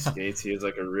the way he skates. He has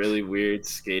like a really weird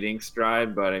skating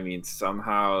stride, but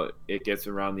somehow it gets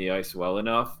around the ice well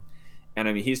enough. And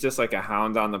he's just like a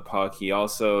hound on the puck. He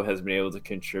also has been able to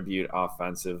contribute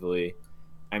offensively.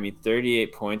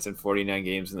 38 points in 49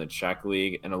 games in the Czech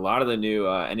League. And a lot of the new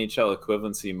NHL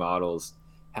equivalency models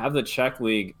have the Czech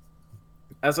League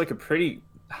as like a pretty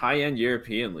high-end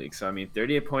European league. So,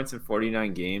 38 points in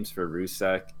 49 games for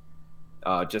Rusek,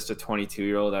 just a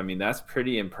 22-year-old. That's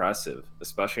pretty impressive,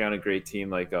 especially on a great team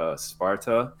like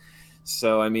Sparta.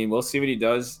 So, we'll see what he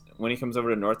does when he comes over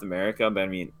to North America. But,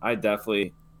 I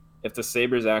definitely, if the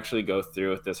Sabres actually go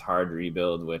through with this hard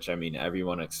rebuild, which,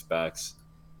 everyone expects,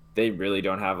 they really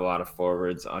don't have a lot of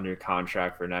forwards under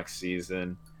contract for next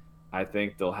season. I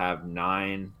think they'll have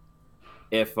 9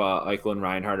 if Eichel and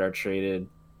Reinhardt are traded.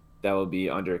 That will be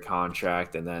under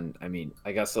contract, and then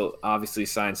I guess they'll obviously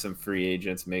sign some free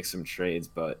agents, make some trades,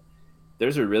 but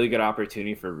there's a really good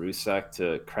opportunity for Rusek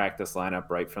to crack this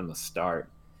lineup right from the start.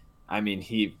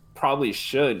 He probably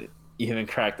should even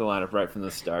crack the lineup right from the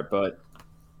start, but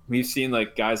we've seen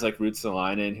like guys like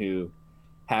Ruotsalainen who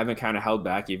haven't kind of held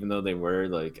back, even though they were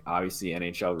like obviously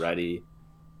NHL ready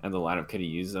and the lineup could have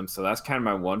used them. So that's kind of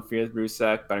my one fear with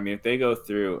Rusek. But if they go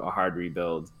through a hard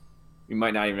rebuild, we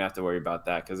might not even have to worry about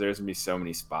that because there's going to be so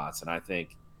many spots. And I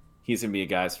think he's going to be a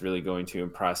guy that's really going to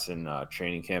impress in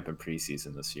training camp and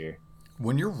preseason this year.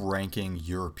 When you're ranking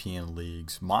European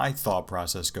leagues, my thought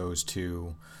process goes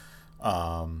to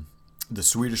the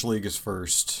Swedish league is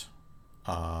first,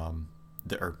 the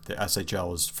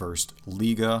SHL is first,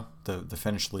 Liga, the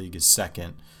Finnish league is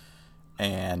second,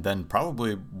 and then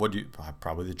probably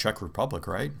the Czech Republic,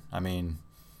 right?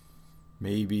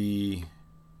 Maybe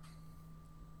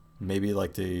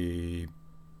like the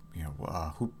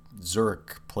who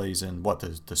Zurich plays in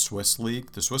the Swiss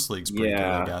league. The Swiss league's pretty good,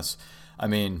 I guess.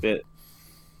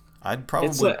 I'd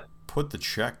probably put the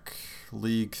Czech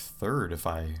league third if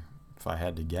I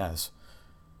had to guess.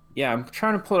 Yeah, I'm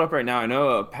trying to pull it up right now. I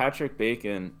know Patrick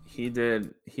Bacon, he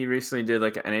recently did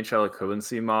like an NHL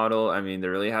equivalency model.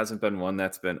 There really hasn't been one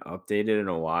that's been updated in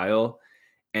a while.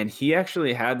 And he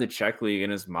actually had the Czech league in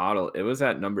his model. It was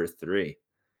at number 3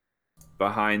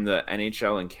 behind the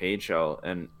NHL and KHL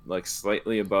and like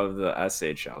slightly above the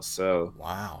SHL. So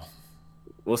wow.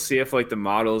 We'll see if like the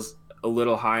model's a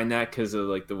little high in that because of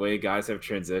like the way guys have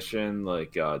transitioned,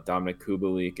 like Dominik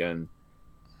Kubalik and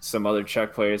some other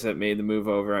Czech players that made the move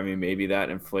over. Maybe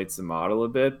that inflates the model a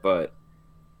bit, but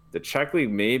the Czech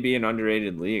league may be an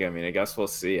underrated league. I guess we'll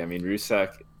see.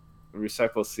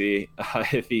 Rusek will see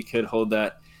if he could hold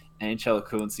that NHL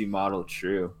equivalency model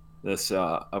true this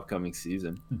upcoming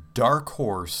season. Dark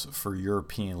horse for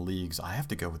European leagues, I have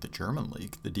to go with the German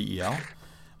league, the DEL.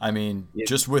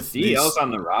 Just with DEL's on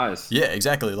the rise. Yeah,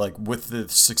 exactly. Like with the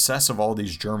success of all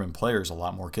these German players, a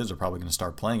lot more kids are probably going to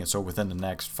start playing it. So within the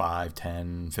next 5,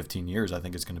 10, 15 years, I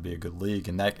think it's going to be a good league.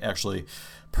 And that actually,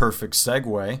 perfect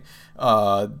segue.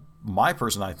 My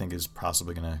person I think is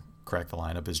possibly going to crack the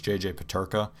lineup is JJ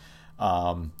Peterka.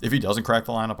 If he doesn't crack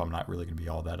the lineup, I'm not really going to be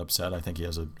all that upset. I think he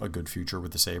has a good future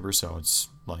with the Sabres, so it's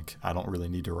like I don't really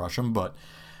need to rush him. But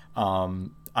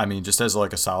just as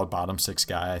like a solid bottom 6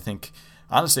 guy,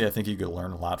 honestly, I think you could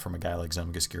learn a lot from a guy like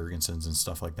Zemgus Girgensons and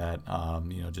stuff like that.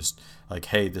 Just like,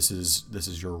 hey, this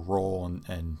is your role,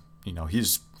 and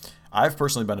I've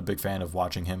personally been a big fan of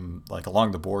watching him like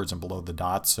along the boards and below the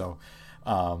dots. So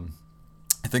I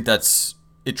think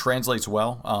it translates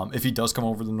well. If he does come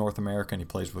over to North America and he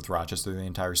plays with Rochester the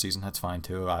entire season, that's fine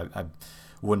too. I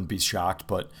wouldn't be shocked,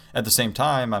 but at the same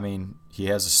time, he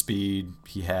has the speed,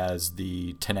 he has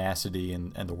the tenacity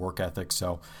and the work ethic.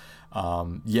 So.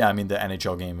 The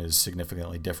NHL game is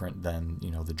significantly different than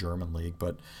the German league,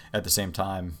 but at the same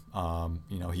time,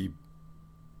 he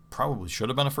probably should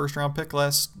have been a first-round pick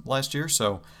last year,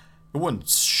 so it wouldn't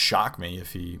shock me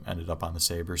if he ended up on the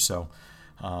Sabres. So,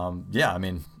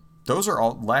 those are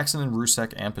all Laxon and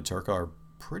Rusek and Peterka are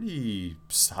pretty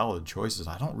solid choices.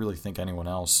 I don't really think anyone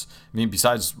else.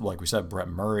 Besides, like we said, Brett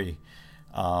Murray,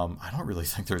 I don't really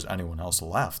think there's anyone else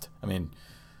left.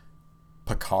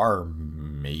 Pekar,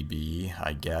 maybe,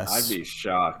 I guess. I'd be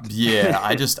shocked. Yeah,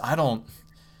 I don't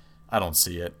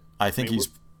see it. I think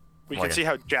we can see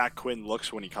how Jack Quinn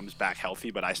looks when he comes back healthy,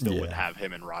 but I still would have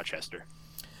him in Rochester.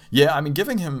 Yeah,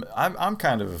 giving him,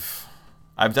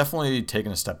 I've definitely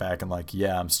taken a step back and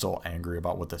I'm still angry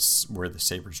about where the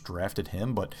Sabres drafted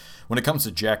him, but when it comes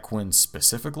to Jack Quinn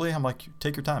specifically, I'm like,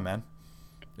 take your time, man.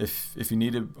 If you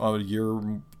need a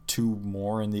year 2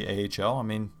 more in the AHL,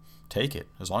 take it.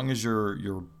 As long as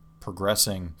you're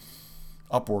progressing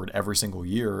upward every single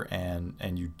year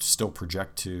and you still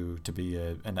project to be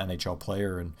an NHL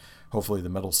player and hopefully the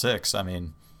middle 6,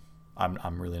 I'm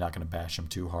really not going to bash him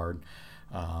too hard.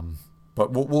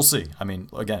 But we'll see.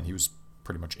 Again, he was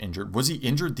pretty much injured. Was he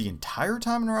injured the entire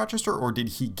time in Rochester, or did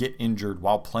he get injured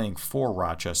while playing for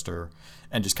Rochester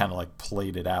and just kind of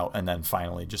played it out and then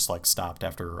finally just stopped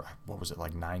after, what was it,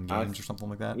 9 games or something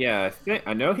like that? Yeah,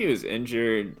 I know he was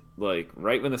injured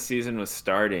right when the season was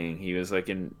starting. He was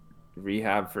in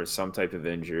rehab for some type of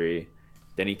injury.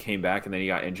 Then he came back and then he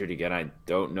got injured again. I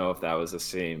don't know if that was the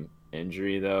same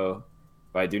injury though,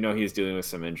 but I do know he was dealing with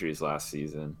some injuries last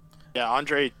season. Yeah,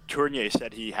 Andre Tournier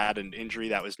said he had an injury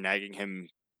that was nagging him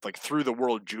through the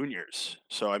World Juniors.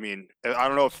 So I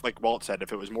don't know if Walt said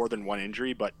if it was more than one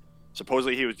injury, but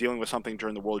supposedly he was dealing with something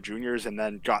during the World Juniors and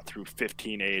then got through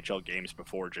 15 AHL games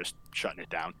before just shutting it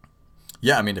down.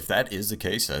 Yeah, I mean, if that is the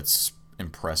case, that's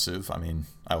impressive. I mean,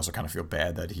 I also kind of feel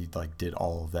bad that he like did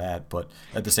all of that, but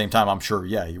at the same time, I'm sure,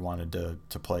 yeah, he wanted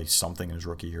to play something in his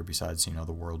rookie year besides, you know,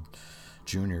 the World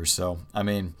Juniors. So, I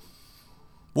mean,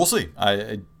 we'll see.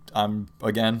 I'm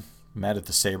again mad at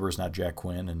the Sabres, not Jack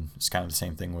Quinn, and it's kind of the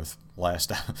same thing with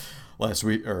last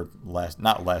week, or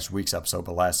not last week's episode,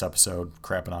 but last episode,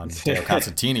 crapping on Matteo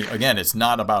Constantini. Again, it's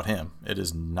not about him. It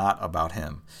is not about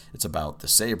him. It's about the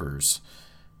Sabres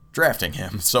drafting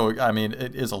him. So, I mean,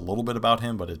 it is a little bit about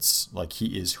him, but it's like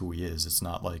he is who he is. It's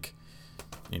not like,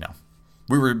 you know,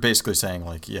 we were basically saying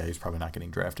like, yeah, he's probably not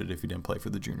getting drafted if he didn't play for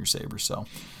the Junior Sabres. So,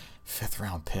 5th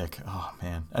round pick. Oh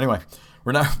man. Anyway,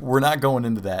 we're not going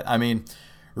into that. I mean,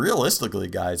 realistically,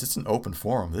 guys, it's an open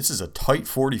forum. This is a tight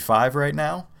 45 right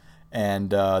now,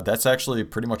 and that's actually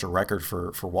pretty much a record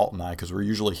for Walt and I, because we're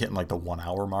usually hitting like the 1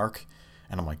 hour mark.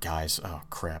 And I'm like, guys, oh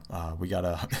crap, we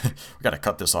gotta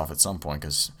cut this off at some point,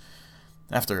 because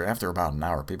after about an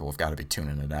hour, people have got to be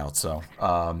tuning it out. So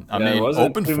I mean, it wasn't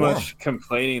open too forum. much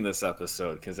complaining this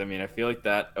episode, because I mean, I feel like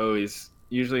that always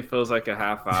usually feels like a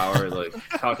half hour, like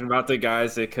talking about the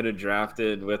guys they could have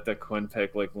drafted with the Quinn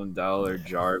pick, like Lindell or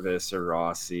Jarvis or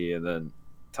Rossi, and then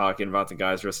talking about the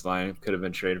guys Ristolainen could have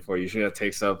been traded for. Usually that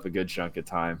takes up a good chunk of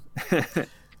time.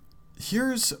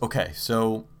 Here's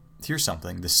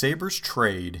something. The Sabres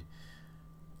trade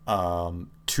 2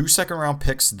 second-round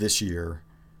picks this year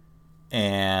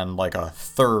and like a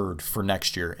third for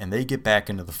next year, and they get back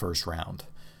into the first round.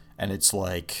 And it's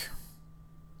like,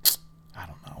 I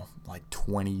don't know, like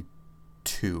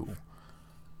 22.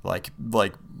 Like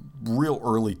real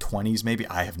early 20s maybe.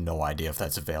 I have no idea if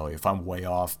that's a value. If I'm way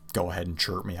off, go ahead and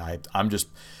chirp me.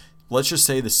 Let's just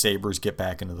say the Sabres get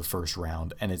back into the first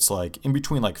round, and it's like in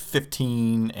between like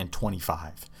 15 and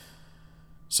 25.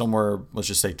 Somewhere, let's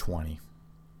just say 20.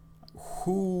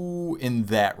 Who in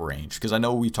that range? Because I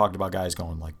know we talked about guys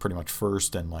going like pretty much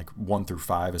first and like 1 through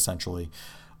 5 essentially.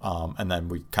 And then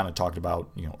we kind of talked about,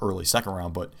 you know, early second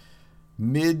round, but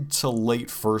mid to late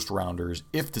first rounders,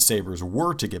 if the Sabres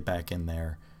were to get back in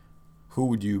there, who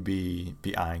would you be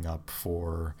eyeing up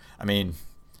for? I mean,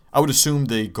 I would assume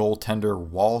the goaltender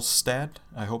Wallstad.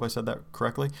 I hope I said that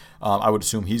correctly. I would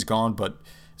assume he's gone, but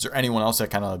is there anyone else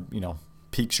that kind of, you know,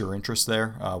 piques your interest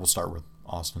there? We'll start with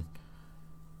Austin.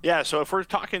 Yeah, so if we're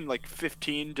talking like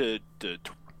 15 to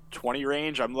 20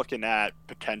 range, I'm looking at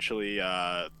potentially,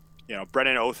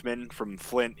 Brennan Othman from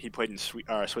Flint. He played in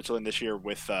Switzerland this year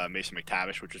with Mason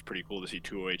McTavish, which was pretty cool to see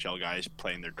two OHL guys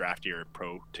playing their draft year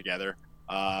pro together.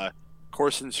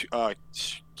 Corson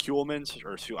Kuhlmans,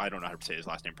 or I don't know how to say his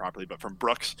last name properly, but from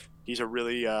Brooks, he's a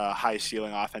really high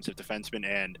ceiling offensive defenseman.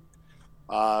 And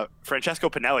Francesco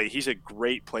Pinelli, he's a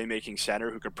great playmaking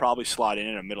center who could probably slot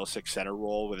in a middle six center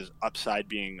role, with his upside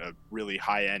being a really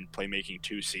high-end playmaking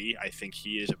 2C. I think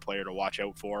he is a player to watch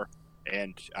out for.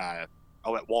 And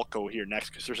I'll let Walt go here next,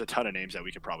 because there's a ton of names that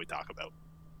we could probably talk about.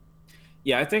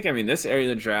 Yeah, I think, this area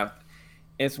of the draft,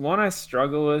 it's one I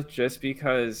struggle with just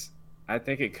because I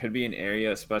think it could be an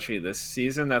area, especially this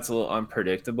season, that's a little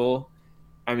unpredictable.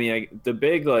 The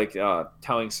big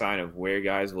telling sign of where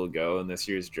guys will go in this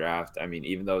year's draft,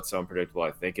 even though it's so unpredictable,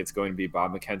 I think it's going to be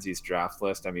Bob McKenzie's draft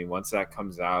list. Once that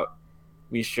comes out,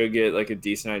 we should get a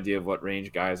decent idea of what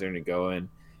range guys are going to go in.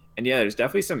 And yeah, there's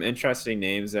definitely some interesting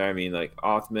names there.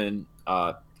 Othman,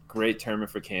 great tournament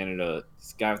for Canada.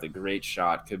 This guy with a great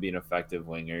shot, could be an effective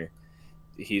winger.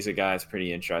 He's a guy that's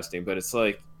pretty interesting, but it's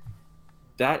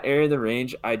that area of the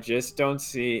range, I just don't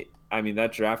see.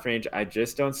 That draft range, I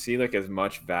just don't see as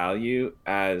much value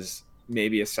as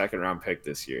maybe a second round pick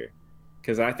this year.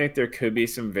 Because I think there could be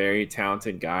some very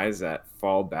talented guys that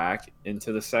fall back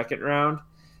into the second round.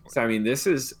 So, this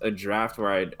is a draft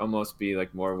where I'd almost be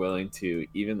more willing to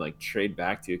even trade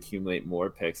back to accumulate more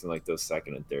picks in those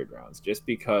second and third rounds, just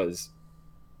because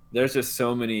there's just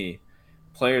so many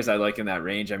players I like in that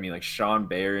range. Sean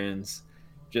Barron's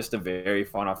just a very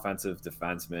fun offensive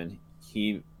defenseman.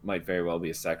 He might very well be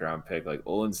a second round pick.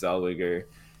 Olin Zellweger,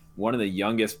 one of the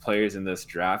youngest players in this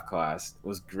draft class,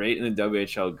 was great in the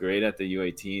WHL, great at the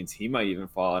U18s. He might even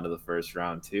fall out of the first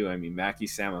round too. Mackie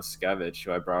Samoskevich,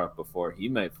 who I brought up before, he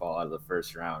might fall out of the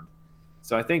first round.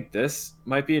 So I think this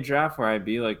might be a draft where I'd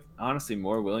be honestly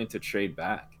more willing to trade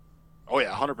back. Oh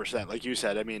yeah, 100%. Like you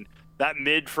said, that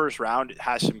mid first round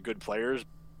has some good players,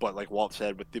 but like Walt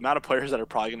said, with the amount of players that are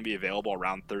probably going to be available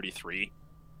around 33,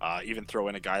 even throw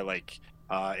in a guy like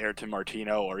Ayrton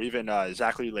Martino, or even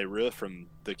Zachary Leroux from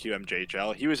the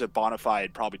QMJHL. He was a bona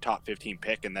fide, probably top 15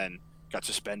 pick, and then got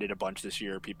suspended a bunch this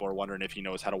year. People are wondering if he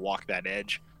knows how to walk that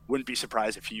edge. wouldn't be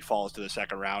surprised if he falls to the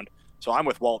second round. So I'm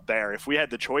with Walt there. If we had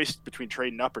the choice between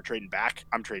trading up or trading back,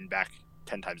 I'm trading back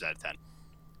 10 times out of 10.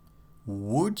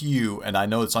 Would you? And I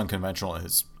know it's unconventional.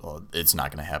 It's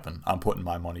not going to happen. I'm putting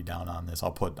my money down on this.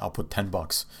 I'll put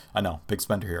 $10. I know, big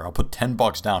spender here. I'll put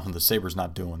 $10 down from the Sabres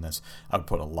not doing this. I would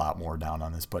put a lot more down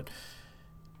on this. But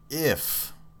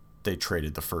if they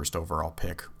traded the first overall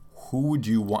pick, who would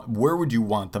you want? Where would you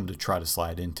want them to try to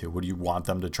slide into? Would you want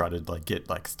them to try to get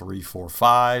 3, 4,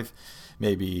 5,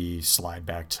 maybe slide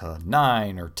back to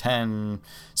 9 or 10,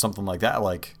 something like that?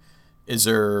 Is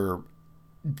there?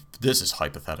 This is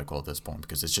hypothetical at this point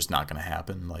because it's just not going to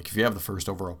happen. If you have the first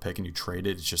overall pick and you trade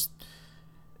it,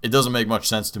 it doesn't make much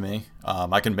sense to me.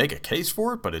 I can make a case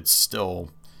for it, but it's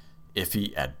still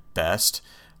iffy at best.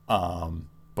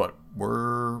 But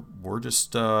we're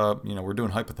just we're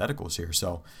doing hypotheticals here.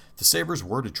 So if the Sabres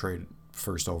were to trade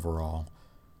first overall,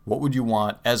 what would you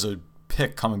want as a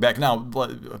pick coming back? Now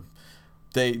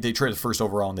they trade the first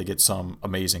overall and they get some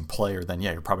amazing player, then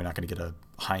yeah, you're probably not going to get a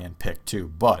high end pick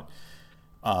too. But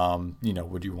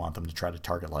would you want them to try to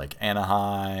target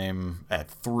Anaheim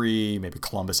at 3, maybe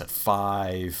Columbus at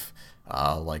 5,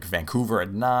 Vancouver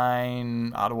at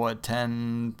 9, Ottawa at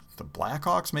 10, the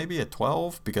Blackhawks maybe at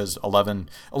 12? Because 11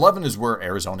 is where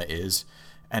Arizona is,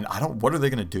 and what are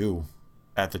they going to do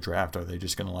at the draft? Are they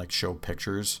just going to show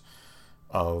pictures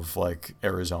of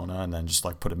Arizona and then just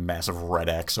put a massive red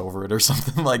X over it or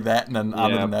something like that, and then on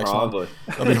to the next probably. one?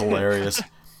 That'd be hilarious.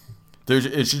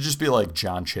 It should just be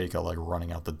John Chayka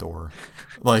running out the door.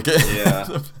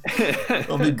 Yeah.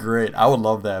 That'll be great. I would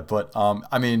love that. But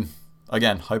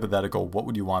again, hypothetical, what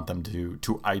would you want them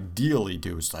to ideally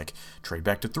do? Is trade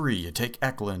back to 3, you take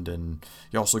Eklund, and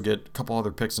you also get a couple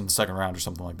other picks in the second round or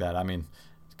something like that.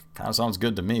 Kind of sounds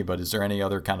good to me, but is there any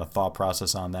other kind of thought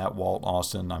process on that, Walt,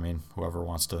 Austin? Whoever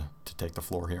wants to take the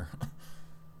floor here.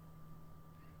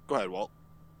 Go ahead, Walt.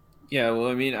 Yeah, well,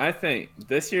 I think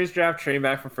this year's draft, trading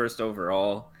back from first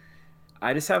overall,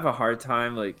 I just have a hard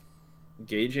time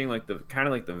gauging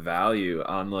the value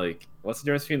on what's the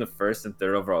difference between the first and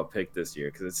third overall pick this year?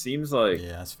 Because it seems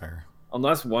yeah, that's fair.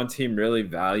 Unless one team really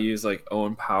values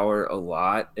Owen Power a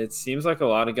lot, it seems a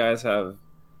lot of guys have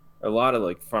a lot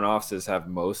of front offices have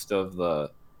most of the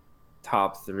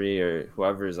top 3 or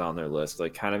whoever is on their list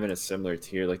kind of in a similar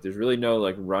tier. There's really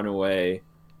no runaway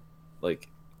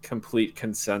complete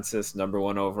consensus number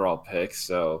 1 overall pick.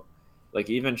 So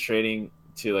even trading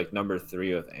to number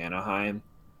 3 with Anaheim,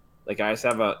 I just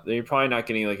have you're probably not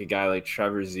getting a guy like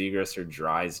Trevor Zegras or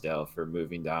Drysdale for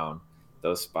moving down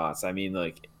those spots. In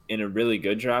a really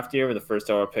good draft year where the first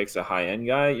overall pick's a high end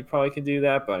guy, you probably could do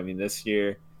that. But this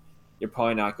year you're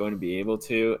probably not going to be able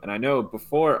to. And I know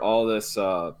before all this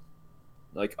Eichel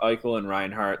and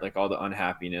Reinhart, all the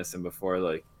unhappiness, and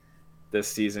before this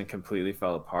season completely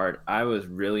fell apart, I was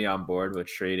really on board with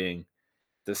trading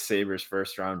the Sabres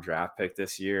first round draft pick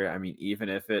this year. Even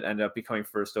if it ended up becoming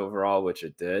first overall, which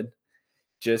it did,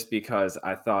 just because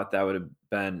I thought that would have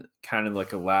been kind of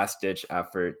a last ditch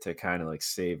effort to kind of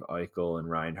save Eichel and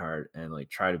Reinhart and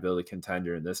try to build a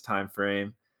contender in this time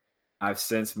frame. I've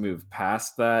since moved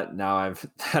past that. Now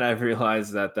I've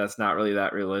realized that that's not really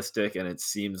that realistic, and it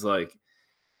seems like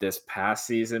this past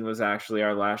season was actually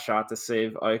our last shot to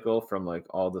save Eichel from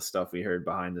all the stuff we heard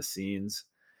behind the scenes.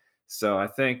 So I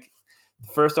think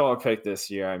first overall pick this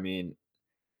year,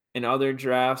 in other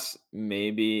drafts,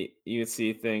 maybe you could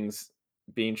see things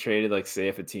being traded, say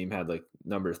if a team had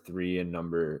number 3 and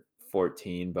number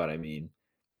 14, but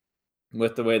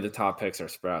with the way the top picks are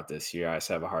spread out this year, I just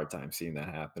have a hard time seeing that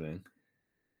happening.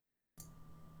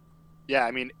 Yeah,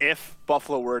 if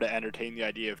Buffalo were to entertain the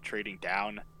idea of trading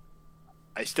down,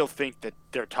 I still think that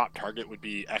their top target would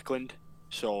be Eklund.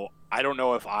 So I don't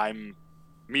know if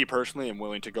me personally, am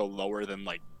willing to go lower than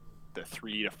the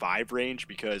 3 to 5 range,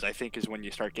 because I think is when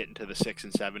you start getting to the 6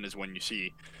 and 7 is when you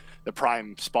see the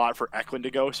prime spot for Eklund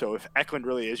to go. So if Eklund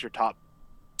really is your top,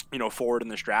 forward in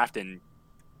this draft, and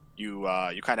you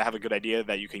kind of have a good idea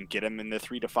that you can get him in the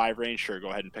 3 to 5 range, sure, go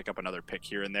ahead and pick up another pick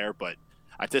here and there. But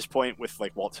at this point, with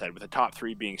Walt said, with the top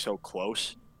 3 being so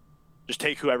close, just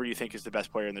take whoever you think is the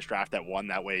best player in this draft at 1.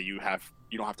 That way you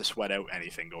don't have to sweat out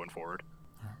anything going forward.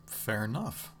 Fair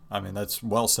enough. That's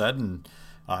well said, and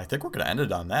I think we're going to end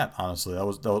it on that, honestly. That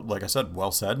was, like I said,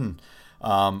 well said. And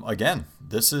again,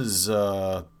 this is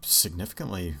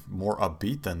significantly more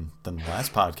upbeat than the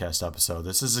last podcast episode.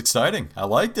 This is exciting. I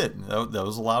liked it. That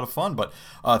was a lot of fun. But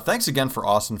thanks again for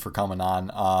Austin for coming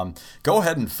on. Go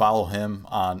ahead and follow him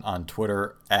on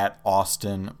Twitter at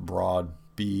Austin Broad,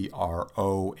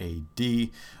 BROAD, _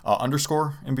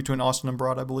 in between Austin and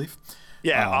Broad, I believe.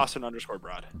 Yeah,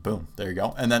 Austin_Broad. Boom. There you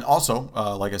go. And then also,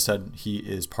 like I said, he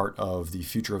is part of the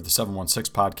Future of the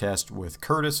 716 podcast with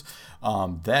Curtis.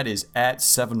 That is at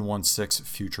 716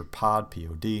 Future Pod,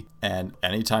 POD. And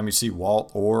anytime you see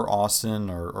Walt or Austin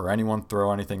or anyone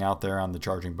throw anything out there on the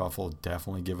Charging Buffalo,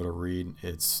 definitely give it a read.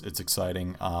 It's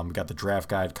exciting. We got the draft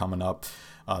guide coming up.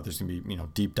 There's going to be,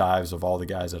 deep dives of all the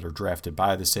guys that are drafted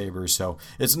by the Sabres. So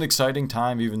it's an exciting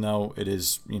time, even though it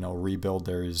is, rebuild.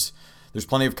 There's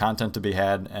plenty of content to be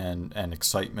had and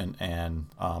excitement, and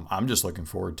I'm just looking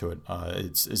forward to it.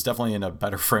 It's definitely in a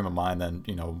better frame of mind than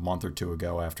a month or two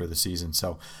ago after the season.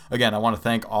 So again, I want to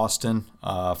thank Austin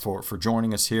for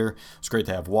joining us here. It's great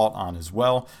to have Walt on as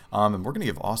well, and we're going to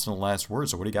give Austin the last word.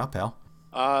 So what do you got, pal?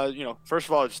 First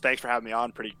of all, just thanks for having me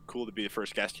on. Pretty cool to be the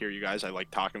first guest here, you guys. I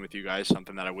like talking with you guys.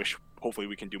 Something that I wish hopefully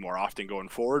we can do more often going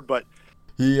forward. But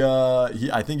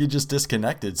I think he just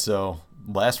disconnected. So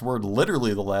last word,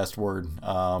 literally the last word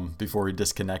before he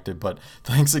disconnected. But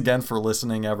thanks again for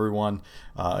listening, everyone.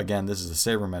 Again, this is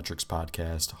the Sabermetrics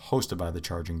podcast hosted by the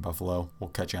Charging Buffalo.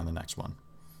 We'll catch you on the next one.